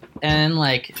scene, and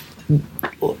like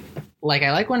I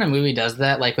like when a movie does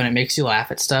that, like when it makes you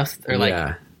laugh at stuff, or like,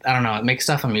 I don't know, it makes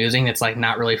stuff amusing that's like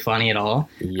not really funny at all.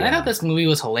 Yeah. I thought this movie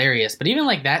was hilarious, but even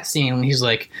like that scene when he's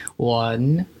like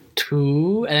 1,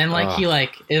 2, and then like he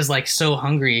like is like so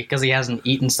hungry because he hasn't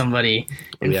eaten somebody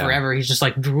in forever. He's just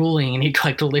like drooling and he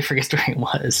like totally forgets where he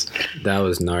was. That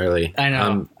was gnarly. I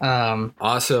know.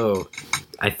 Also,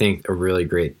 I think a really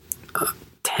great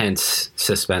tense,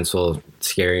 suspenseful,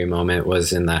 scary moment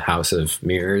was in the House of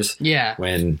Mirrors. Yeah.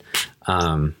 When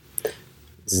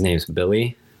his name's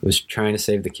Billy was trying to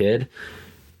save the kid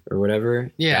or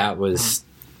whatever. Yeah. That was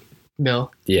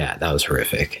Bill. Yeah, that was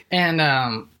horrific. And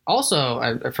also,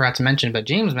 I forgot to mention, but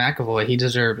James McAvoy, he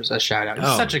deserves a shout out.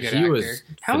 He's such a good actor.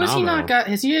 How has he not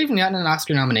has he even gotten an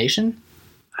Oscar nomination?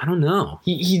 I don't know.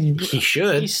 He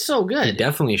should. He's so good. He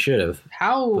definitely should have.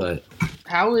 How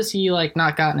has he like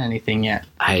not gotten anything yet?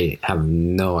 I have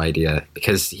no idea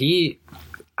because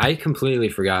I completely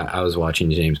forgot I was watching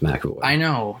James McAvoy. I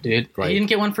know, dude. Like, he didn't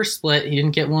get one for Split. He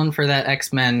didn't get one for that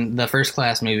X-Men, the First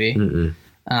Class movie. Mm-mm.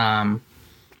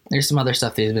 There's some other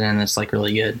stuff that he's been in that's like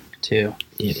really good too.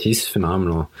 Yeah, he's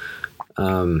phenomenal.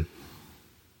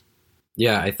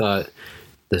 Yeah, I thought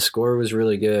the score was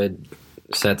really good.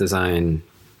 Set design,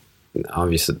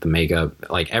 obviously the makeup,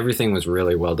 like everything was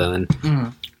really well done.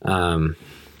 Mm-hmm.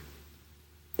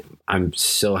 I'm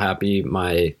so happy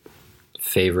my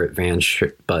favorite Vans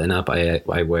button up I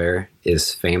wear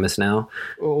is famous now.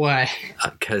 Why?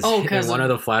 Because in one of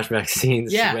the flashback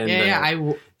scenes, yeah. Did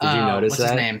you notice what's that?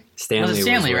 His name? Stanley was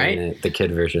Stanley, wearing right? it, the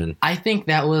kid version. I think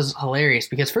that was hilarious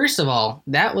because first of all,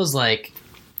 it's like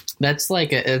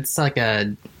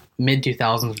a mid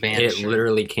 2000s Vans. It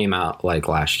literally came out like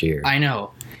last year. I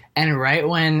know. And right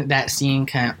when that scene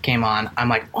came on, I'm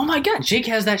like, oh my God, Jake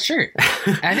has that shirt.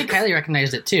 And I think Kylie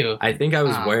recognized it too. I think I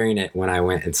was wearing it when I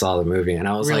went and saw the movie. And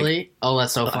I was really? like... Oh,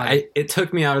 that's so funny. It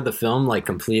took me out of the film like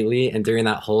completely. And during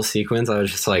that whole sequence, I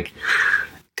was just like,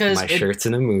 my shirt's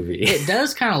in a movie. It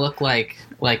does kind of look like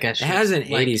a shirt. It has an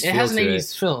 80s feel It has an to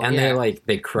 80s feel. And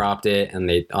they cropped it and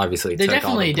they obviously took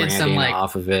all the branding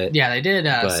off of it. Yeah, they did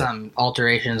some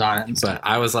alterations on it and stuff. But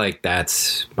I was like,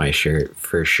 that's my shirt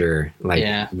for sure. Like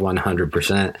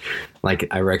 100%. Like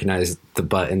I recognize the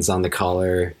buttons on the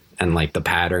collar and like the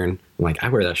pattern. I'm like, I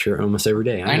wear that shirt almost every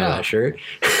day. I know that shirt.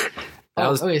 That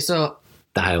was okay, so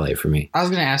the highlight for me. I was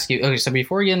going to ask you, okay, so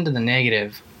before we get into the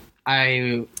negative,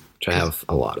 which I have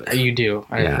a lot of. You do,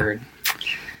 I've heard.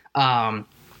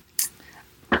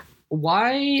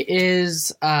 Why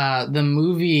is the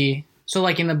movie... So,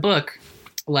 like, in the book,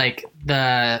 like,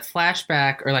 the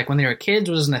flashback, or, like, when they were kids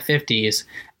was in the 50s,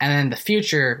 and then the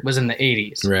future was in the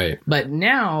 80s. Right. But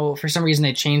now, for some reason,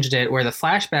 they changed it where the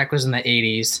flashback was in the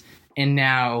 80s, and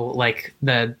now, like,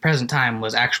 the present time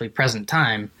was actually present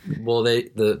time. Well,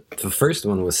 the first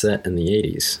one was set in the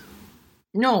 80s.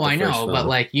 No, I know, but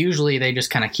like usually they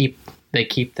just kind of keep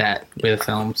that with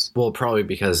films. Well, probably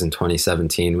because in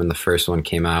 2017 when the first one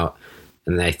came out,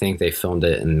 and I think they filmed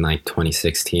it in like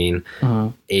 2016,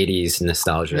 80s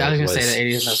nostalgia I was gonna say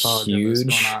the 80s nostalgia huge was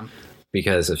going on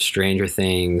because of Stranger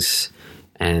Things,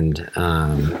 and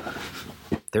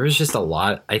there was just a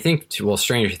lot. I think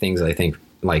Stranger Things. I think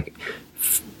like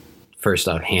first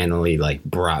off, handily like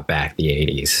brought back the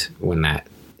 80s when that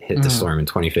hit the storm in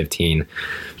 2015.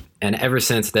 And ever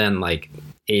since then, like,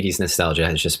 80s nostalgia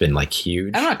has just been, like,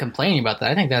 huge. I'm not complaining about that.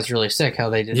 I think that's really sick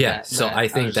how they did that. Yeah, so I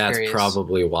think that's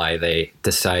probably why they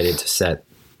decided to set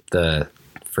the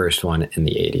first one in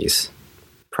the 80s.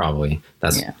 Probably.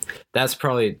 That's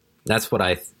what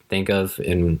I think of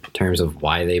in terms of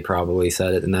why they probably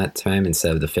set it in that time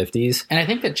instead of the 50s. And I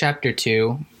think that Chapter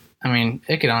 2, I mean,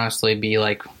 it could honestly be,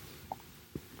 like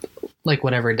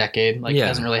whatever decade. Like, it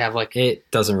doesn't really have, like...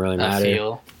 It doesn't really matter.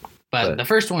 Feel. But the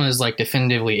first one is like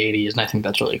definitively 80s, and I think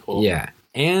that's really cool. Yeah,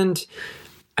 and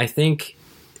I think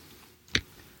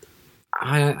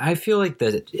I feel like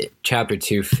that Chapter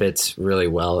 2 fits really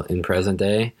well in present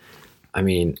day. I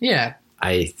mean, yeah,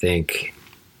 I think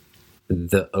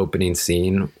the opening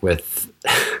scene with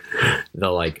the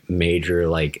like major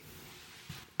like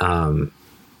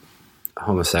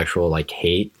homosexual like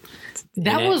hate.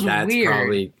 That was weird.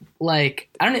 Probably, like,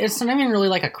 I don't know. It's not even really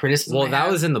like a criticism. Well, that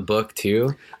was in the book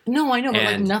too. No, I know, but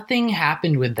like nothing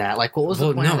happened with that. Like, what was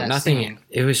the point of that nothing. Scene?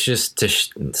 It was just to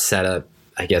set up,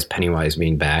 I guess, Pennywise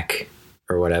being back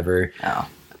or whatever. Oh,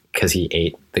 because he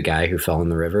ate the guy who fell in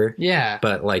the river. Yeah,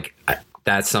 but like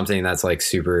that's something that's like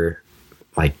super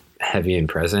like heavy and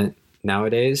present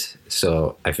nowadays.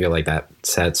 So I feel like that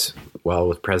sets well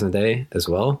with present day as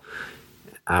well.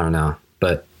 I don't know,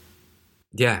 but.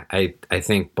 Yeah, I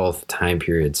think both time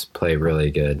periods play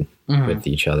really good with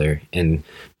each other. And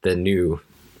the new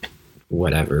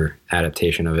whatever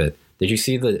adaptation of it. Did you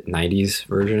see the 90s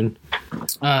version?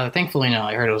 Thankfully, no.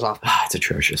 I heard it was awful. It's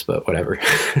atrocious, but whatever.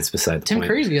 It's beside the point. Tim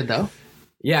Curry's good, though.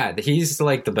 Yeah, he's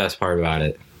like the best part about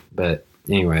it. But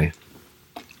anyway.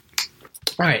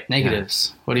 All right,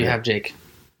 negatives. What do you have, Jake?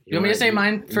 You want me to say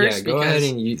mine first? Yeah, go ahead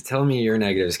and you tell me your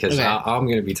negatives because I'm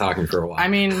going to be talking for a while. I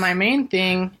mean, my main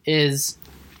thing is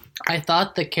I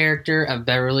thought the character of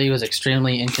Beverly was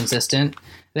extremely inconsistent.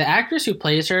 The actress who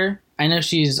plays her, I know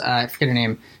she's I forget her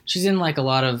name. She's in like a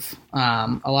lot of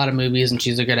movies and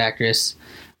she's a good actress.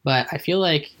 But I feel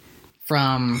like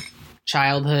from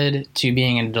childhood to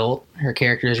being an adult, her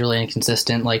character is really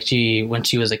inconsistent. Like when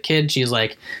she was a kid, she's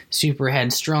like super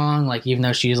headstrong. Like even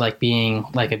though she's like being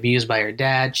like abused by her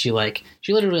dad, she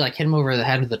literally like hit him over the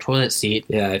head with the toilet seat.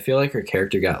 Yeah, I feel like her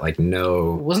character got like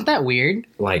Wasn't that weird?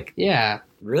 Like yeah.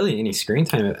 Really any screen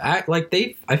time. I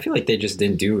feel like they just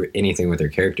didn't do anything with her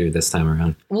character this time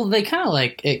around. Well, they kind of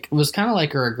like it was kind of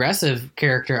like a regressive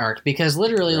character arc because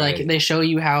literally like they show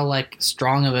you how like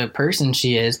strong of a person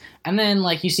she is, and then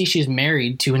like you see she's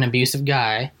married to an abusive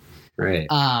guy. Right.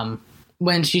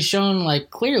 When she's shown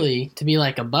like clearly to be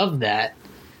like above that,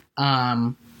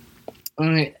 and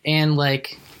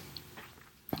like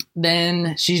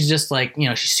then she's just like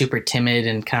she's super timid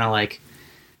and kind of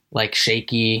like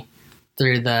shaky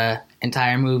through the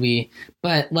entire movie.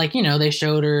 But like, you know, they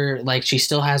showed her like she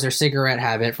still has her cigarette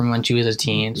habit from when she was a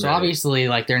teen. So Right. obviously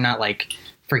like they're not like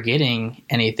forgetting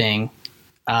anything.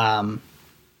 And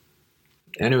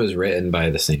it was written by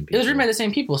the same people. It was written by the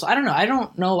same people. So I don't know. I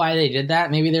don't know why they did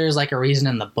that. Maybe there's like a reason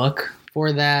in the book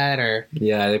for that, or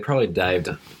Yeah, they probably dived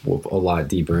a lot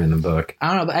deeper in the book. I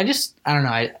don't know. But I don't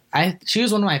know. She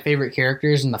was one of my favorite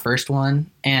characters in the first one.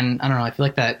 And I don't know. I feel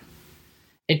like that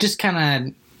it just kind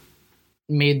of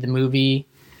made the movie,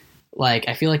 like,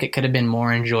 I feel like it could have been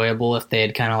more enjoyable if they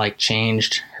had kind of like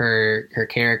changed her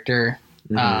character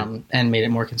and made it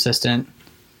more consistent.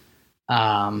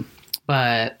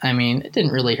 But I mean, it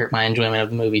didn't really hurt my enjoyment of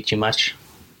the movie too much.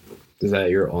 Is that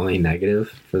your only negative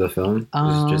for the film?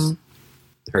 Was just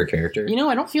her character? You know,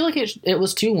 I don't feel like it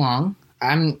was too long.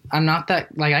 I'm not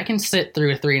that, like, I can sit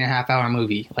through a 3.5 hour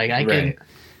movie. Like I can,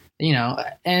 you know,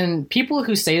 and people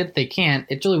who say that they can't,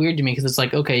 it's really weird to me because it's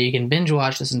like, okay, you can binge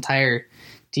watch this entire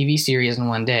TV series in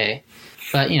one day,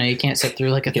 but you know, you can't sit through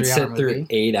like a 3 hour movie. You can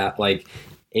sit through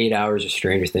 8 hours of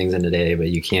Stranger Things in a day, but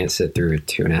you can't sit through a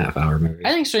 2.5 hour movie.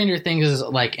 I think Stranger Things is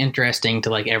like interesting to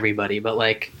like everybody, but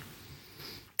like,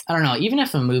 I don't know, even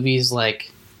if a movie's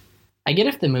like, I get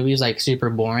if the movie's like super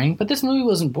boring, but this movie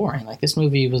wasn't boring. Like this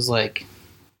movie was like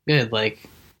good. Like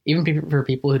even for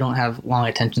people who don't have long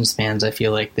attention spans, I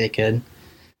feel like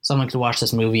someone could watch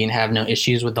this movie and have no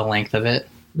issues with the length of it.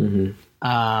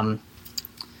 Mm-hmm.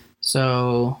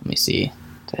 So let me see.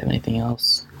 Do I have anything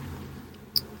else?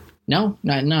 No.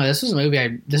 This was a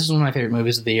movie. This is one of my favorite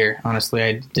movies of the year. Honestly,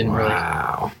 I didn't really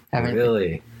have anything.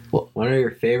 Really? Well, one of your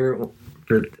favorite?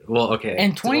 Okay.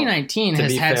 And 2019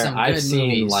 has had some good I've movies.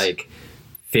 seen like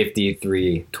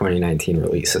 53 2019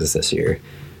 releases this year.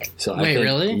 So Wait,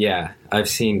 really? Yeah, I've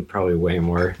seen probably way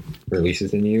more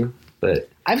releases than you, but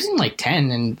I've seen like 10,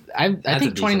 and I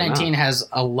think 2019 has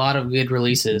a lot of good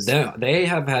releases. They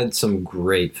have had some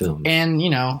great films. And, you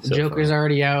know, so Joker's far.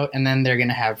 Already out, and then they're going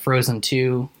to have Frozen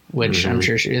 2, which I'm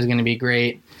sure is going to be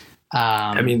great.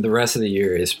 I mean, the rest of the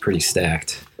year is pretty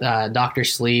stacked. Doctor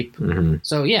Sleep. Mm-hmm.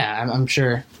 So, yeah, I'm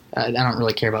sure. I don't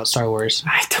really care about Star Wars.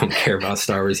 I don't care about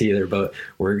Star Wars either, but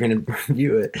we're going to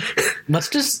review it. Let's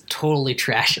just totally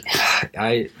trash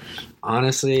it.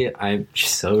 I'm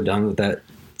just so done with that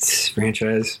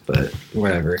franchise, but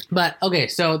whatever. But, okay,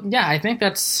 so, yeah, I think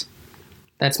that's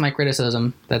my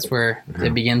criticism. That's where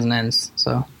it begins and ends.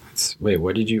 So, wait,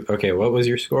 what was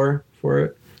your score for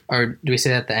it? Or do we say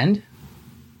that at the end?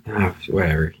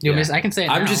 Whatever. I can say it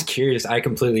now. I'm just curious. I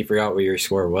completely forgot what your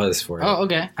score was for it. Oh,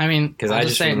 okay. I mean, because I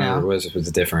just remember it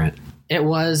was different. It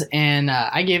was, and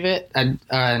I gave it an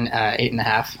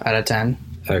 8.5 out of 10.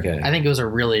 Okay. I think it was a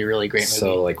really, really great movie.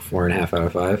 So like 4.5 out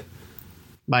of 5?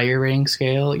 By your rating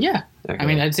scale, yeah. Okay. I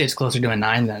mean, I'd say it's closer to a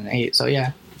 9 than an 8, so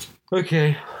yeah.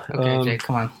 Okay. Okay, Jake,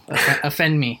 come on.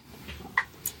 Offend me.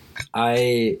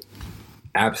 I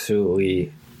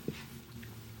absolutely...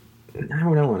 I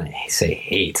don't want to say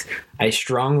hate. I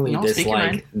strongly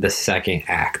dislike the second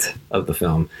act of the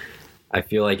film. I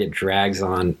feel like it drags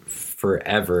on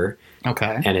forever.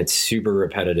 Okay. And it's super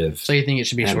repetitive. So you think it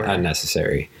should be shorter?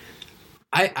 Unnecessary.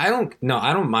 I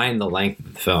don't mind the length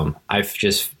of the film. I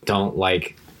just don't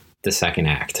like the second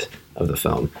act of the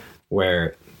film,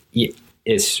 where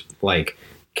it's like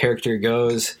character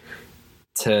goes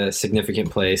to a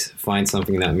significant place, finds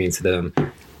something that means to them,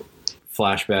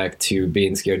 flashback to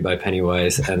being scared by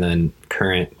Pennywise, and then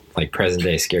current, like present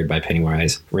day, scared by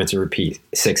Pennywise, rinse and repeat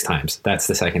 6 times. That's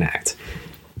the second act.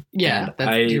 Yeah,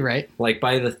 you're right. Like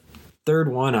by the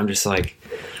third one, I'm just like,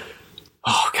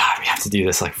 oh god, we have to do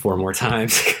this like 4 more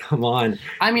times. Come on.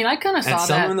 I mean, I kind of saw that.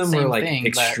 Some of them were like thing,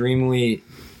 extremely.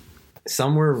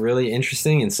 Some were really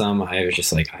interesting, and some I was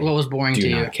just like, what was boring to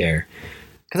you? Do not care.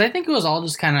 Because I think it was all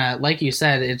just kind of, like you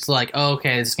said, it's like, oh,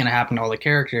 okay, this is going to happen to all the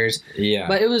characters. Yeah.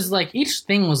 But it was like, each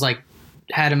thing was like,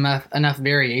 had enough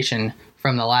variation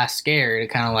from the last scare to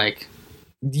kind of like...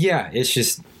 Yeah, it's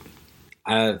just,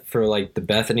 for like the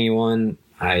Bethany one,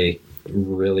 I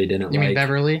really didn't You mean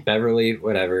Beverly? Beverly,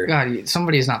 whatever. God,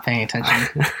 somebody's not paying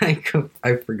attention.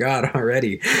 I forgot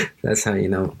already. That's how you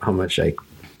know how much I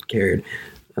cared.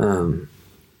 That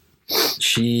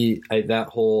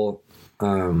whole...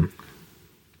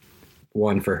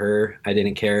 one for her I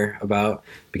didn't care about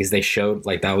because they showed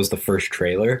like that was the first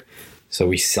trailer, so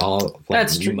we saw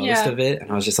like most of it,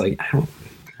 and I was just like, I don't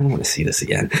want to see this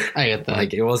again. I get that.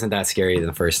 Like it wasn't that scary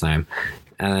the first time.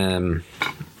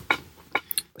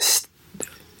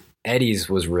 Eddie's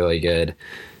was really good.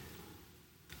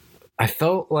 I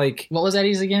felt like, what was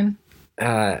Eddie's again?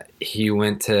 He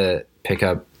went to pick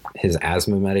up his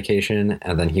asthma medication,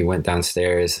 and then he went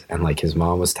downstairs and like his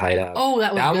mom was tied up. Oh,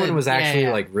 that that good. one was actually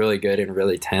like really good and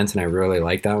really tense, and I really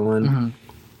liked that one. Mm-hmm.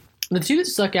 The two that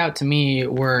stuck out to me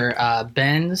were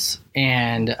Ben's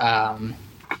and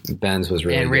Ben's was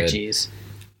really and good. Richie's.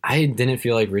 I didn't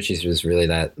feel like Richie's was really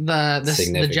that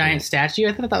the giant statue.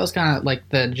 I thought that was kind of like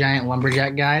the giant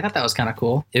lumberjack guy. I thought that was kind of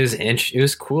cool. It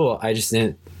was cool. I just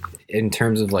didn't, in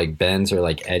terms of like Ben's or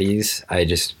like Eddie's,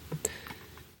 it's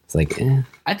like, eh.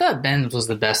 I thought Ben's was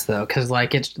the best though, because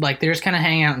like it's like they're just kind of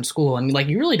hanging out in school, and like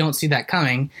you really don't see that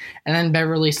coming. And then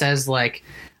Beverly says like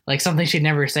something she'd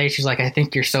never say. She's like, "I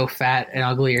think you're so fat and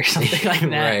ugly," or something like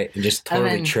that. Right, and just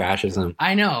totally trashes him.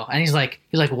 I know, and he's like,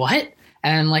 "What?"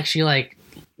 And like she like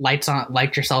lights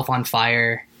herself on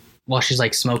fire while she's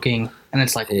like smoking, and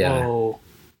it's like, whoa.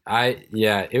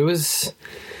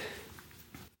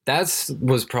 That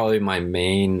was probably my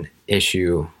main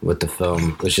issue with the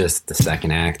film, was just the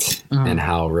second act and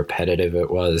how repetitive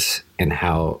it was and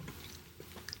how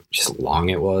just long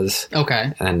it was.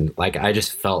 Okay. And like I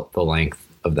just felt the length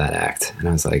of that act, and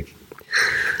I was like,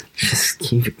 just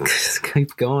keep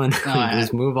going.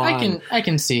 Just move on. I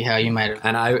can see how you might have.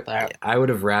 And I would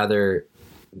have rather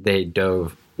they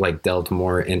delved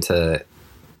more into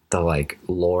the like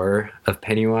lore of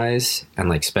Pennywise and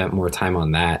like spent more time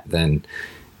on that than.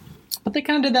 But they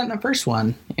kind of did that in the first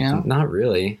one, you know? Not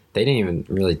really. They didn't even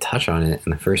really touch on it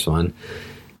in the first one.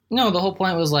 No, the whole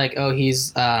point was like, oh,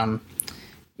 he's,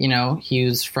 he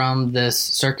was from this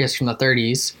circus from the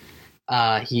 30s.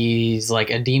 He's like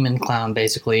a demon clown,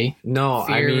 basically. No,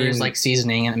 Fear is like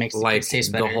seasoning, and it makes it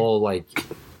taste better. The whole like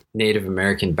Native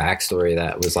American backstory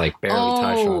that was like barely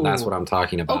touched on. That's what I'm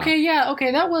talking about. Okay,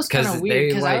 that was kind of weird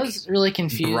because I was really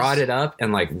confused. Brought it up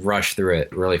and like rushed through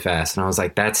it really fast, and I was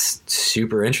like, "That's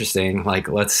super interesting. Like,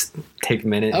 let's take a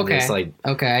minute." Okay, and just, like,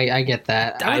 I get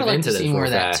that. I would like to see more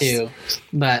of that too,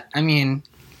 but I mean,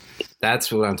 that's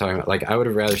what I'm talking about. Like, I would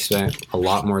have rather spent a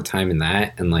lot more time in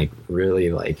that and like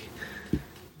really like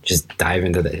just dive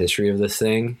into the history of this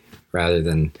thing rather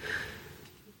than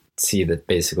see that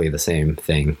basically the same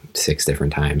thing 6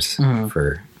 different times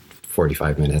for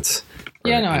 45 minutes.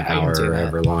 Yeah, no, an hour or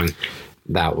however long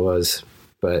that was.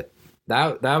 But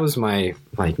that was my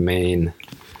like main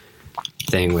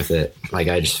thing with it. Like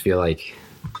I just feel like,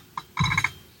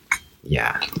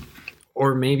 yeah.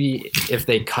 Or maybe if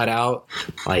they cut out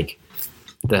like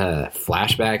the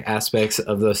flashback aspects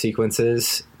of those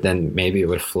sequences, then maybe it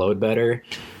would have flowed better.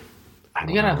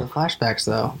 You gotta have the flashbacks,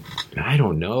 though. I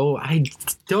don't know.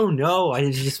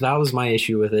 That was my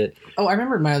issue with it. Oh, I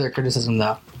remembered my other criticism,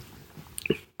 though.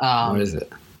 What is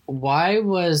it? Why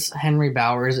was Henry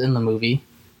Bowers in the movie?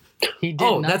 He did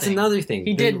nothing. That's another thing.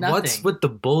 He did nothing. What's with the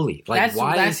bully? Like,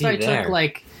 why is he there? That's why I took,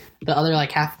 like, the other,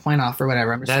 like, half point off or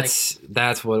whatever. I'm just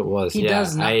that's what it was. He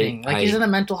does nothing. He's in a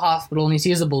mental hospital, and he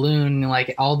sees a balloon, and,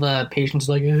 like, all the patients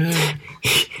are like, ugh.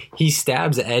 He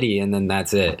stabs Eddie, and then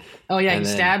that's it. Oh yeah, and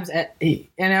he stabs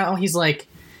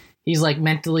he's like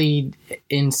mentally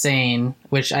insane,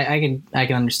 which I can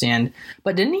understand.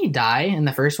 But didn't he die in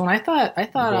the first one? I thought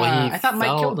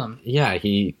Mike killed him. Yeah,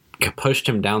 he pushed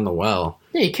him down the well.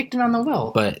 Yeah, he kicked him down the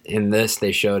well. But in this,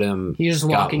 they showed him he was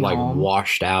walking home,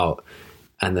 washed out,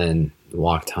 and then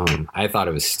walked home. I thought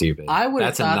it was stupid. I would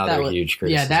have thought that was huge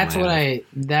criticism. Yeah,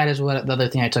 that is what the other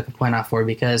thing I took a point off for,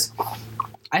 because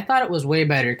I thought it was way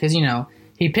better because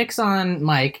he picks on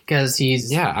Mike because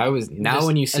he's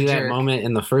when you see that moment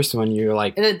in the first one, you're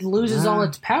like, it loses all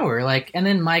its power, like, and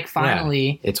then Mike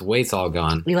finally its weight's all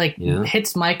gone. He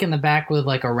hits Mike in the back with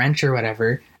like a wrench or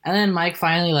whatever, and then Mike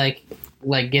finally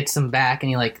like gets him back, and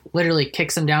he like literally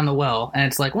kicks him down the well, and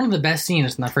it's like one of the best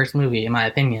scenes in the first movie in my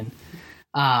opinion.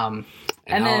 And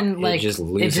then like it just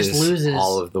loses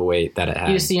all of the weight that it had.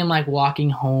 You see him like walking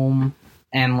home.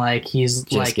 And like he's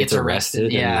just like gets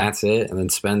arrested, and that's it, and then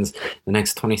spends the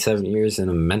next 27 years in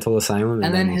a mental asylum.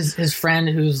 And then his friend,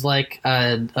 who's like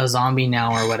a zombie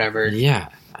now or whatever,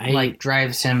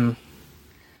 drives him.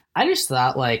 I just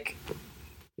thought like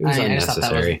it was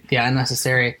unnecessary.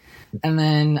 Unnecessary. And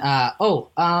then I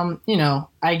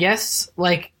guess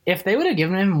like if they would have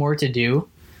given him more to do,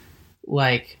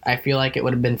 like I feel like it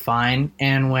would have been fine.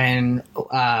 And when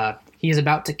he's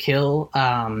about to kill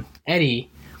Eddie.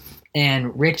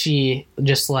 And Richie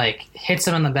just, like, hits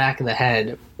him in the back of the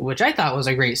head, which I thought was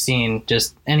a great scene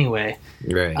just anyway.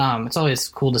 Right. It's always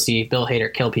cool to see Bill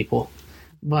Hader kill people.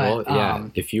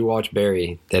 But, if you watch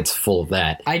Barry, that's full of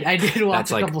that. I did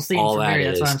watch a couple scenes from Barry,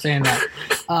 that's why I'm saying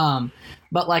that.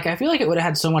 But, like, I feel like it would have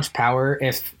had so much power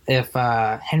if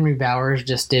Henry Bowers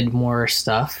just did more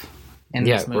stuff in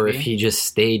this movie. Or if he just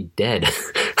stayed dead.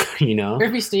 you know? Or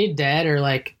if he stayed dead, or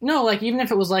like no, like even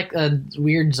if it was like a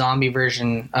weird zombie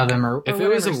version of him, or if it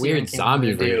was a weird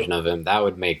zombie version of him, that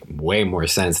would make way more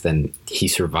sense than he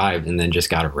survived and then just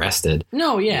got arrested.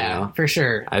 No, yeah, you know? for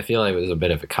sure. I feel like it was a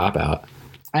bit of a cop out.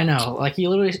 I know, like he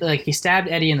literally like he stabbed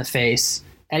Eddie in the face.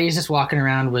 Eddie's just walking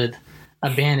around with a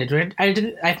bandage. Which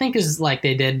I think is like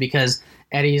they did because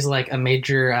Eddie's like a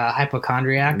major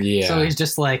hypochondriac. Yeah. So he's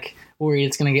just like worried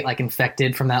it's gonna get like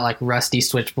infected from that like rusty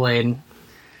switchblade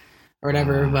or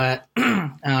whatever. But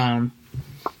all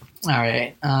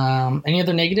right. Any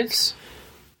other negatives?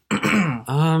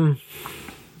 Not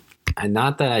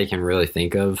that I can really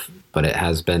think of, but it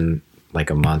has been like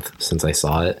a month since I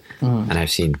saw it, and I've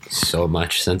seen so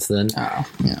much since then. Oh,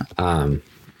 yeah.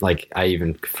 Like I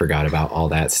even forgot about all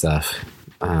that stuff.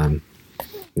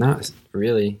 Not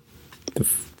really. The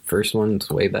first one's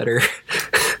way better.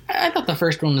 I thought the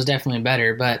first one was definitely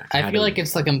better, but I feel like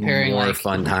it's like comparing more like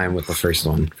fun time with the first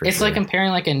one. It's like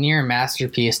comparing like a near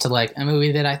masterpiece to like a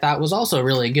movie that I thought was also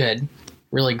really good,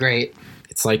 really great.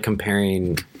 It's like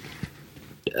comparing.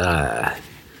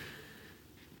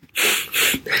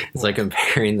 It's like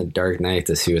comparing The Dark Knight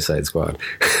to Suicide Squad.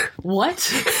 What?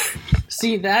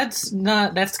 See, that's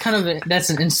an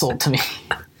insult to me.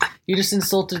 You just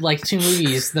insulted like two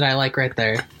movies that I like right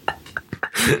there.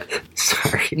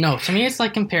 Sorry. No, to me it's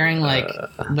like comparing like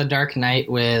The Dark Knight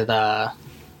with I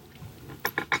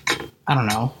don't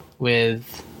know, with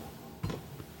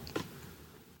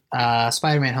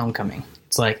Spider-Man Homecoming.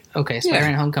 It's like, okay,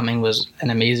 Spider-Man Homecoming was an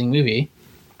amazing movie.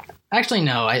 Actually,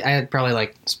 no, I had probably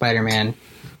like Spider-Man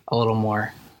a little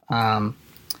more.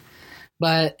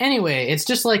 But anyway, it's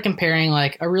just like comparing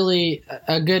like a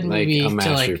good movie like a to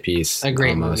masterpiece, like a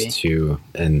great almost movie. to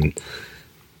and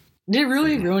Did it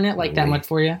really ruin it like that much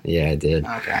for you? yeah, it did.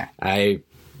 Okay. I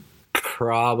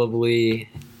probably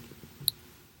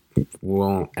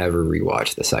won't ever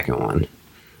rewatch the second one.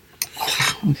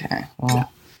 Okay.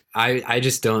 Well, I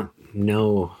just don't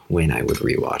know when I would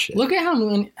rewatch it. look at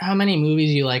how many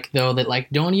movies you like though that like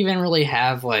don't even really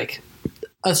have like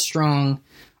a strong,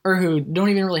 or who don't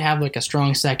even really have like a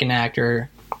strong second act, or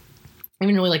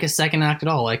even really like a second act at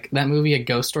all. Like that movie, A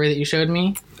Ghost Story that you showed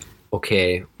me.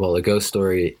 Okay, well, A Ghost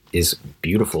Story is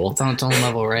beautiful. It's on its own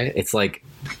level, right? It's like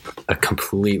a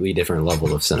completely different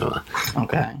level of cinema.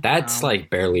 Okay. That's like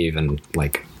barely even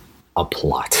like a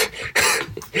plot.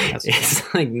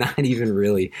 It's like not even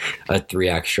really a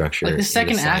 3-act structure. Like the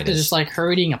second act is just like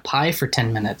her eating a pie for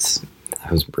 10 minutes.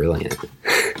 That was brilliant.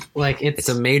 Like it's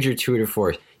a major tour de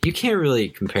force. You can't really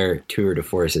compare tour de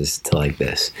forces to like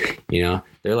this. You know,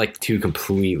 they're like two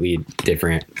completely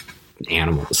different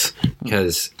animals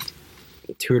because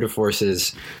tour de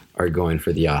forces are going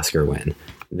for the Oscar win.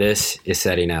 This is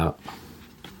setting out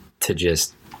to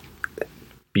just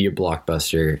be a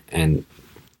blockbuster and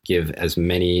give as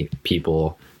many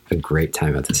people a great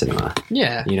time at the cinema.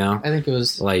 Yeah. You know? I think it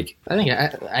was like I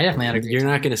definitely had a great You're time.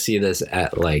 not going to see this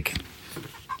at like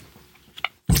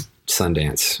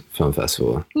Sundance Film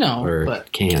Festival. No, or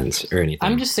but Cannes or anything.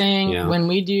 I'm just saying, you know? when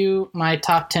we do my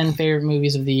top 10 favorite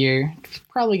movies of the year, it's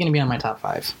probably going to be on my top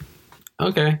 5.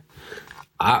 Okay.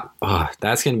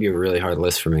 That's going to be a really hard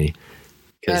list for me.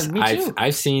 Because Me too.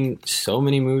 I've seen so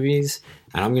many movies,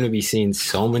 and I'm going to be seeing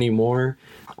so many more.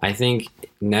 I think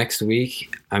next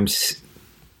week there's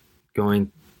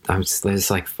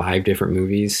like 5 different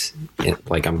movies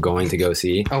like I'm going to go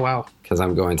see. Oh, wow. Because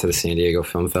I'm going to the San Diego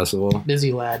Film Festival.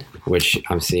 Busy lad. Which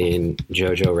I'm seeing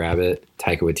Jojo Rabbit,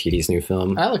 Taika Waititi's new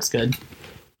film. That looks good.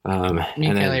 Me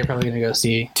and Kelly are probably going to go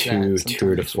see 2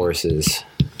 tour de forces.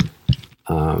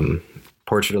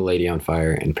 Portrait of a Lady on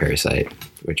Fire and Parasite,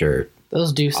 which are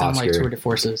those do sound Oscar, like tour de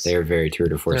forces. They're very tour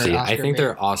de forcey. I think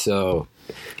they're also.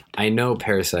 I know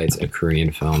Parasite's a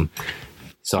Korean film,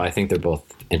 so I think they're both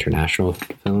international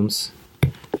films.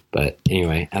 But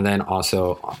anyway, and then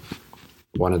also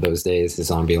one of those days is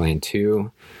Zombieland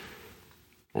 2,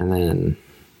 and then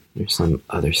there's some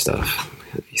other stuff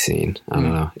that you've seen. I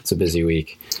don't know. It's a busy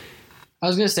week. I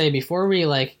was gonna say before we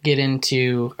get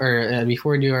into or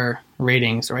before we do our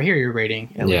ratings, or I hear your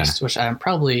rating at least, which I'm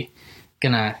probably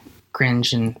gonna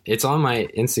cringe and it's on my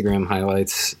Instagram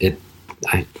highlights.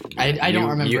 I don't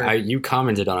remember. You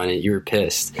commented on it. You were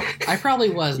pissed. I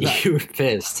probably was. But, you were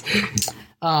pissed.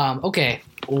 Okay,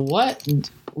 what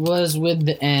was with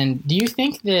the end? Do you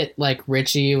think that like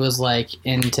Richie was like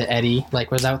into Eddie? Like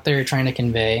was out there trying to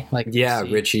convey like? Yeah,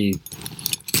 Richie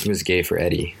was gay for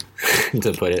Eddie.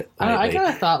 To put it, I kind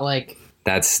of thought like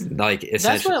that's like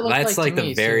essentially that's like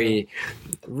the very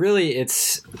really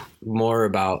it's more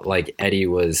about like Eddie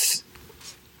was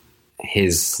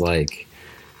his like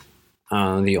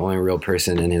the only real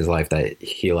person in his life that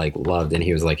he like loved, and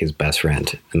he was like his best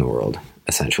friend in the world,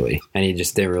 essentially. And he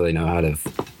just didn't really know how to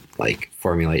like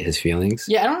formulate his feelings.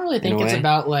 Yeah, I don't really think it's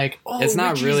about like. Oh, it's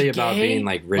not Richie's really gay. about being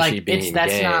like Richie being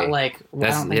that's gay. not like. I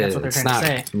don't think that's what they're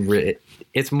trying to say.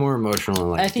 It's more emotional.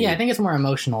 Like, I think it's more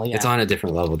emotional. Yeah, it's on a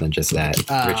different level than just that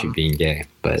Richie being gay.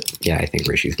 But yeah, I think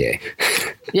Richie's gay.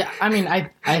 Yeah, I mean, I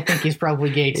think he's probably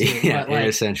gay too. Yeah, but, like,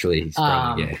 essentially, he's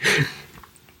probably gay.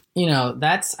 You know,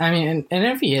 that's. I mean, and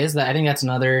if he is, that I think that's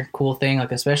another cool thing.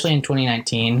 Like, especially in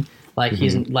 2019, like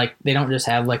he's like they don't just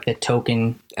have like the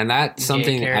token. And that's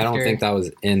something I don't think that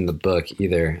was in the book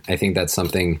either. I think that's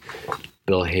something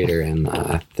Bill Hader and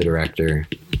the director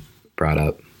brought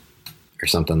up, or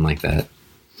something like that.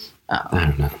 Oh. I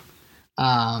don't know.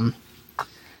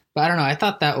 But I don't know. I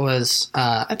thought that was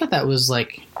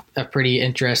like a pretty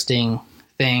interesting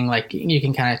thing. Like you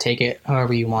can kind of take it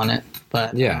however you want it.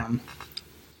 But yeah,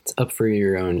 it's up for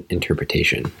your own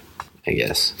interpretation, I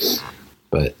guess.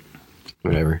 But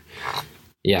whatever.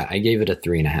 Yeah, I gave it a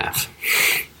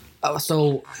 3.5. Oh,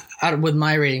 so with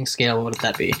my rating scale, what would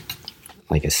that be?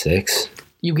 Like a 6.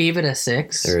 You gave it a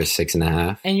 6? Or a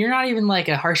 6.5. And you're not even like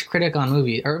a harsh critic on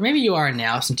movies. Or maybe you are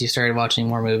now since you started watching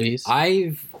more movies.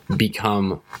 I've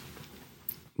become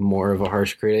more of a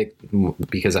harsh critic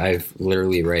because I've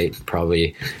literally write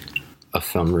probably a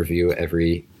film review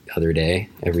every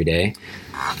day.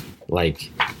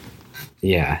 Like,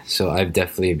 yeah, so I've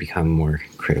definitely become more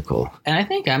critical. And I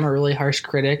think I'm a really harsh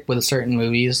critic with certain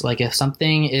movies. Like if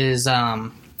something is...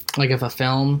 like if a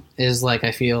film is like,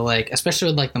 I feel like, especially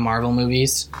with like the Marvel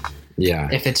movies, yeah,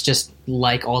 if it's just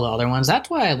like all the other ones, that's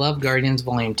why I love Guardians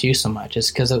Volume 2 so much, is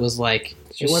because it was like,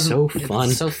 it wasn't so fun.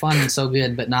 So fun and so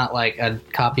good, but not like a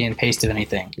copy and paste of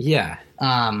anything. Yeah.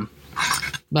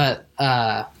 But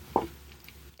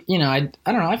you know, I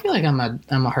don't know, I feel like I'm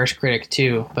a harsh critic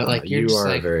too, but like you are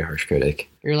like, a very harsh critic.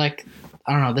 You're like,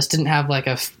 I don't know, this didn't have like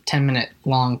a 10-minute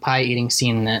long pie eating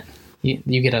scene in it.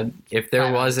 You get a if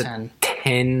there was a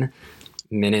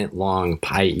 10-minute long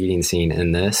pie eating scene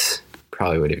in this,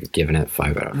 probably would have given it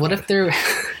 5 out of 5. What if there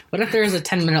was a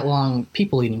 10-minute long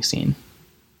people eating scene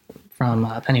from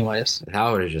Pennywise? That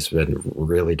would have just been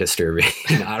really disturbing.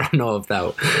 I don't know if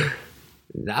that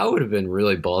would have been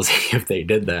really ballsy if they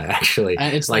did that. Actually,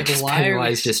 it's like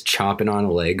Pennywise just chomping on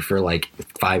a leg for like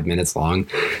 5 minutes long.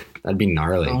 That'd be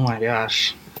gnarly. Oh my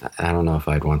gosh! I don't know if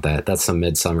I'd want that. That's some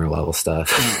Midsummer level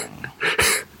stuff.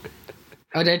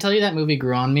 Oh, did I tell you that movie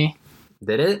grew on me?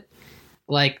 Did it?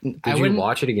 Like, did you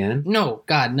watch it again? No,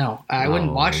 God, no. I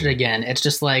wouldn't watch it again. It's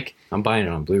just like... I'm buying it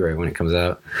on Blu-ray when it comes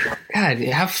out. God,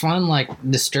 have fun, like,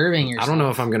 disturbing yourself. I don't know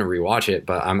if I'm going to rewatch it,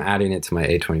 but I'm adding it to my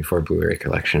A24 Blu-ray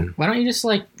collection. Why don't you just,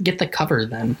 like, get the cover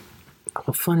then?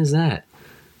 What fun is that?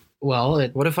 Well,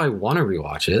 what if I want to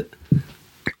rewatch it?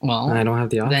 Well... I don't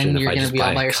have the option. Then you're going to be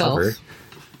all by yourself. Cover.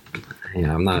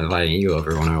 Yeah, I'm not inviting you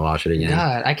over when I watch it again.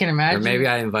 God, I can imagine. Or maybe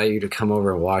I invite you to come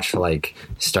over and watch like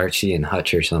Starchy and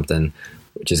Hutch or something,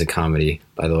 which is a comedy,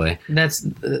 by the way.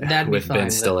 That'd be with fun, Ben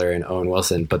Stiller and Owen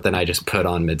Wilson. But then I just put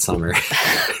on Midsummer.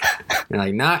 You're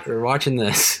like, we're watching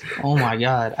this. Oh my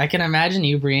God, I can imagine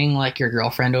you bringing like your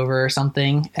girlfriend over or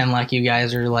something, and like you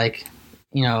guys are like,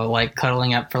 you know, like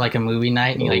cuddling up for like a movie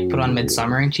night, and you like put on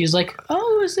Midsummer, and she's like,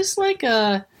 "Oh, is this like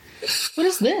a?" What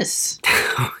is this?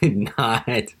 That would not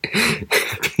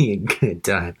be a good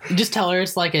time. Just tell her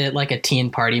it's like a teen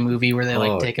party movie where they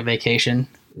like take a vacation.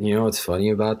 You know what's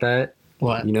funny about that?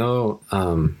 What? You know,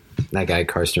 that guy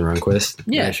Karsten Runquist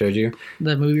that I showed you?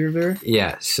 The movie reviewer?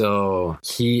 Yeah, so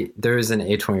there was an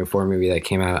A24 movie that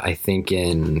came out, I think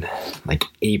in like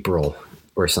April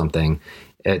or something.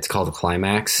 It's called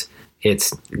Climax.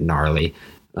 It's gnarly.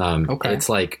 Okay. It's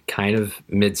like kind of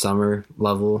Midsummer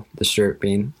level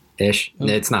disturbing ish.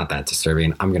 Okay. It's not that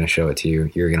disturbing. I'm gonna show it to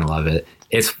you. You're gonna love it.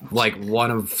 It's like one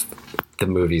of the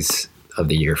movies of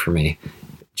the year for me.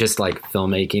 Just like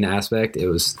filmmaking aspect, it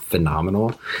was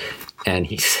phenomenal. And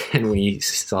he said when he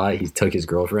saw it, he took his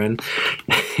girlfriend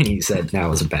and he said that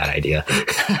was a bad idea.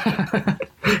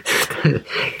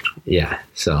 Yeah,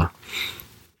 so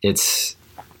it's,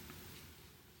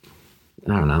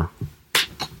 I don't know.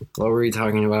 What were we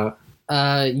talking about?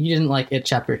 You didn't like It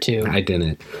Chapter 2. I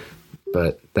didn't,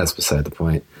 but that's beside the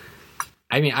point.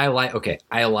 I mean, I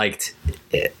liked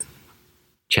It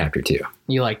Chapter 2.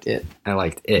 You liked It. I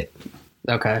liked It.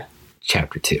 Okay.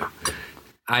 Chapter 2.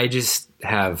 I just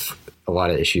have a lot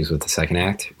of issues with the second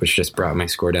act, which just brought my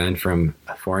score down from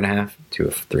a 4.5 to a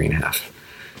 3.5.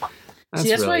 See,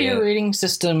 that's really why your rating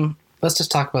system, let's just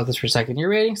talk about this for a second. Your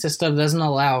rating system doesn't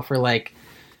allow for like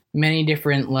many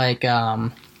different like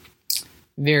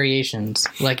variations.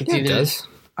 Like it's it does.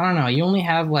 I don't know. You only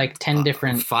have like 10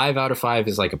 different. 5 out of 5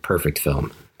 is like a perfect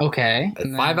film. Okay.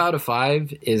 5 out of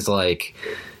 5 is like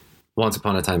Once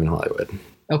Upon a Time in Hollywood.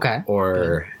 Okay.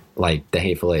 Or like The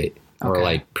Hateful Eight. Or Okay.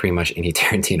 like pretty much any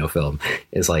Tarantino film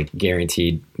is like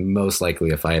guaranteed most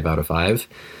likely a 5 out of 5.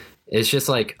 It's just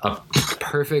like a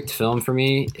perfect film for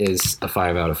me is a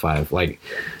 5 out of 5. Like,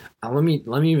 let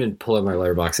me even pull up my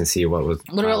Letterboxd and see what was.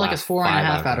 What about like a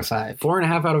 4.5 out of 5?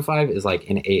 4.5 out of 5 is like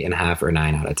an 8.5 or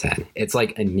 9 out of 10. It's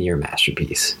like a near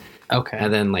masterpiece. Okay.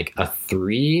 And then like a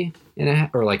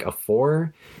 3.5 or like a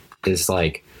 4 is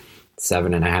like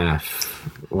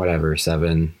 7.5, whatever,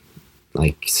 7.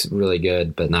 Like, it's really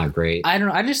good, but not great. I don't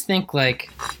know. I just think like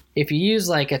if you use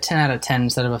like a 10 out of 10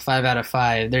 instead of a 5 out of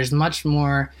 5, there's much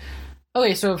more.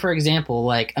 Okay, so for example,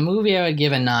 like a movie I would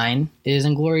give a 9 is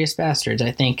Inglourious Bastards.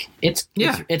 I think it's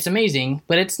amazing,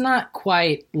 but it's not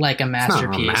quite like a masterpiece.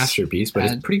 It's not a masterpiece, but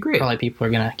it's pretty great. Probably people are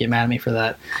gonna get mad at me for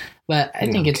that, but I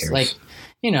think it's like,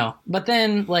 But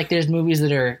then like there's movies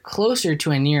that are closer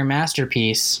to a near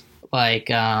masterpiece, like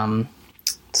let's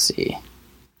see. I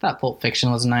thought Pulp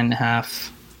Fiction was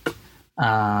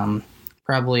 9.5.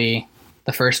 Probably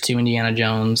the first 2 Indiana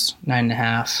Jones,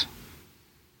 9.5.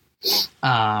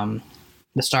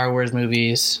 The Star Wars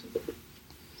movies,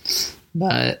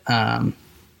 but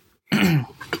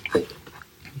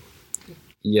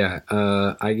yeah,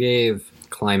 I gave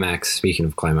Climax. Speaking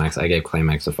of Climax, I gave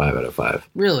Climax a 5 out of 5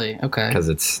 really okay because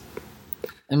it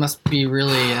must be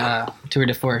really tour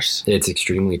de force. It's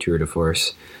extremely tour de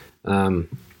force.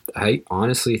 I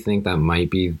honestly think that might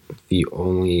be the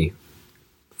only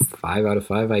 5 out of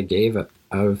 5 I gave out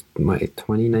of my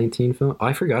 2019 film. Oh,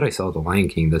 I forgot I saw The Lion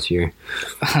King this year.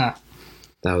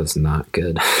 That was not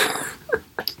good.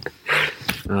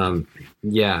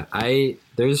 Yeah,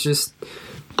 there's just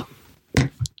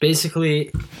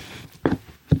basically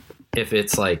if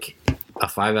it's like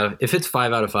if it's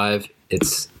 5 out of 5,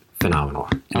 it's phenomenal.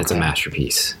 And it's a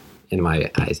masterpiece in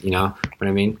my eyes, you know what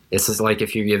I mean? It's just like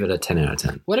if you give it a 10 out of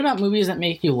 10. What about movies that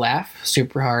make you laugh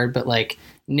super hard, but like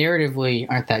narratively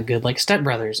aren't that good? Like Step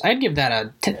Brothers. I'd give that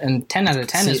a 10 out of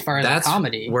 10 as far as a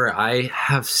comedy. Where I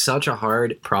have such a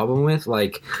hard problem with,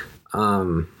 like,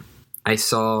 I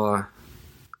saw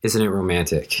Isn't It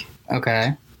Romantic?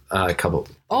 Okay. A couple.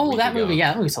 Oh, that movie.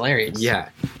 Yeah, that movie's hilarious. Yeah.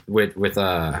 With what's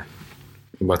her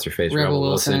face? Rebel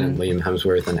Wilson and Liam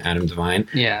Hemsworth and Adam Devine.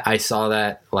 Yeah. I saw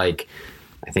that, like,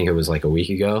 I think it was like a week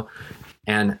ago.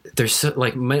 And there's so,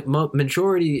 like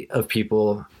majority of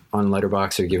people on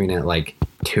Letterboxd are giving it like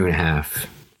 2.5,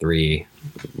 3,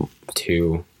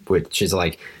 2, which is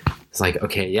like, it's like,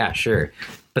 okay, yeah, sure.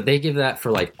 But they give that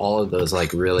for like all of those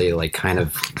like really like kind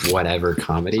of whatever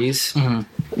comedies,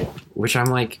 which I'm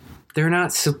like, they're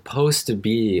not supposed to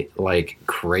be like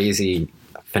crazy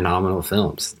phenomenal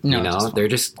films. No, you know, they're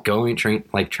just trying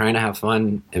to have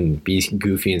fun and be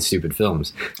goofy and stupid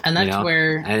films. And that's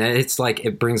where, and it's like,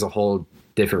 it brings a whole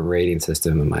different rating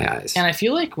system in my eyes. And I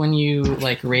feel like when you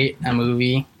like rate a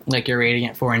movie, like you're rating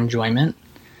it for enjoyment,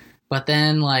 but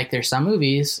then like there's some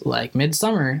movies like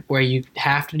Midsummer where you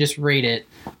have to just rate it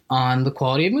on the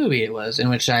quality of movie it was, in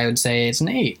which I would say it's an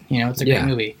 8. You know, it's a great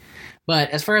movie. But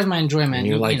as far as my enjoyment, and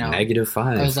you're like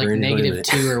 -5. I was like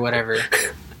 -2 or whatever.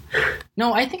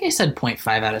 No, I think I said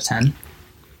 0.5 out of 10.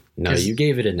 No, you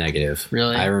gave it a negative.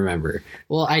 Really? I remember.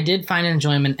 Well, I did find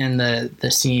enjoyment in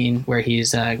the scene where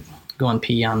he's going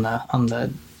pee on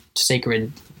the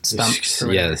sacred stump.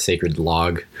 Yeah, the sacred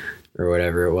log or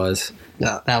whatever it was.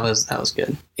 That was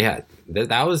good. Yeah,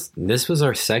 this was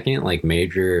our second like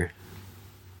major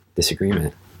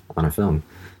disagreement on a film.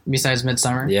 Besides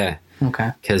Midsummer? Yeah.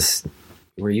 Okay. Because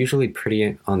we're usually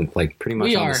pretty much on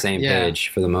the same page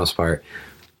for the most part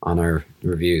on our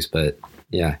reviews, but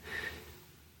yeah.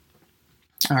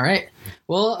 All right.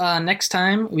 Well, next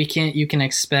time you can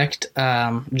expect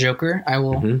Joker. I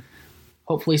will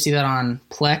hopefully see that on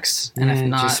Plex, and if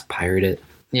not, just pirate it.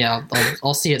 Yeah,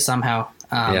 I'll see it somehow.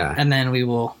 And then we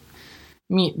will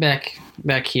meet back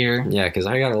here. Yeah, because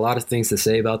I got a lot of things to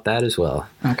say about that as well.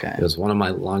 Okay. It was one of my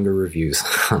longer reviews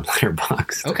on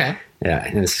Letterboxd. Okay. Yeah,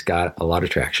 and it's got a lot of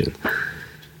traction.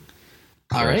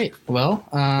 All right. Well,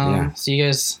 see you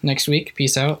guys next week.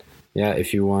 Peace out. Yeah,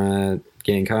 if you want to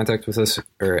get in contact with us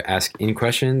or ask any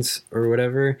questions or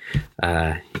whatever,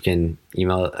 you can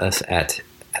email us at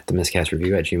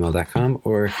themiscastReview@gmail.com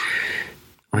or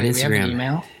on Instagram. We have an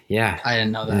email? Yeah. I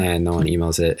didn't know that. And no one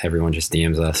emails it. Everyone just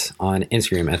DMs us on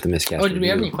Instagram at themiscastReview. Oh, did we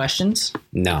have any questions?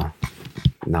 No,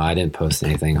 I didn't post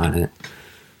anything on it.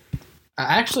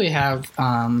 I actually have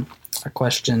a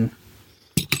question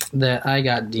that I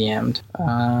got DM'd.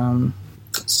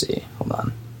 Let's see. Hold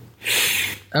on.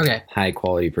 Okay. High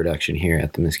quality production here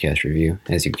at the Miscast Review,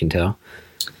 as you can tell.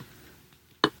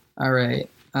 All right.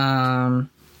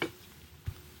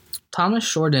 Thomas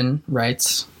Shorten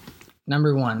writes,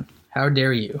 number 1, how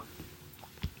dare you?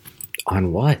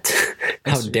 On what?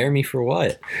 How dare me for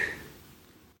what?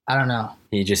 I don't know.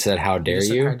 He just said, how dare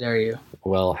you? How dare you?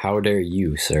 Well, how dare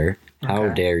you, sir? How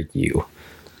dare you?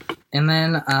 And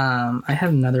then I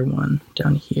have another one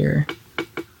down here.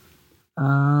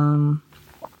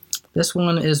 This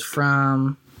one is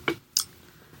from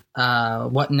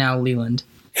What Now Leland.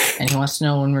 And he wants to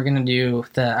know when we're going to do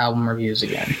the album reviews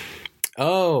again.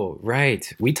 Oh,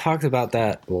 right. We talked about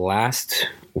that last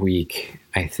week,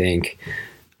 I think.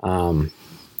 And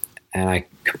I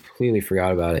completely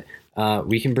forgot about it.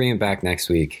 We can bring it back next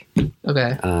week.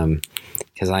 Okay.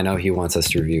 Because I know he wants us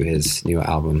to review his new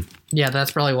album. Yeah,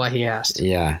 that's probably why he asked.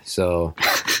 Yeah, so...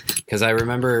 Because I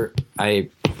remember I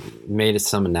made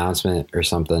some announcement or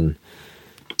something,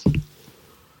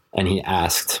 and he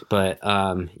asked. But,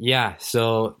 yeah,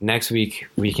 so next week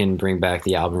we can bring back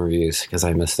the album reviews, because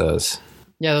I missed those.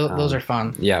 Yeah, those are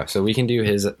fun. Yeah, so we can do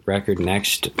his record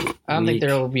next week. I don't think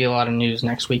there will be a lot of news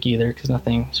next week either, because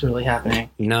nothing's really happening.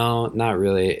 No, not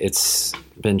really. It's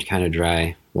been kind of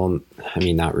dry. Well, I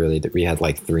mean, not really. We had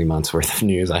like 3 months worth of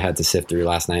news I had to sift through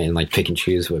last night and like pick and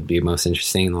choose what would be most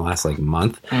interesting in the last like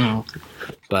month.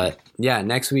 But yeah,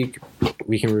 next week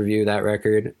we can review that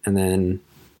record and then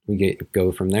we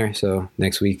go from there. So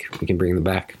next week we can bring them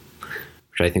back,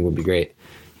 which I think would be great.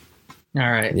 All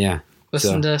right. Yeah.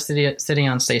 Listen to City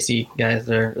on Stacy, guys.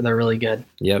 They're really good.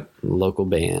 Yep. Local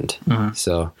band.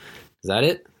 So is that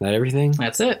it? Is that everything?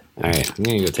 That's it. All right. I'm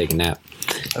going to go take a nap.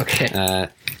 Okay.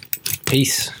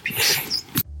 Peace.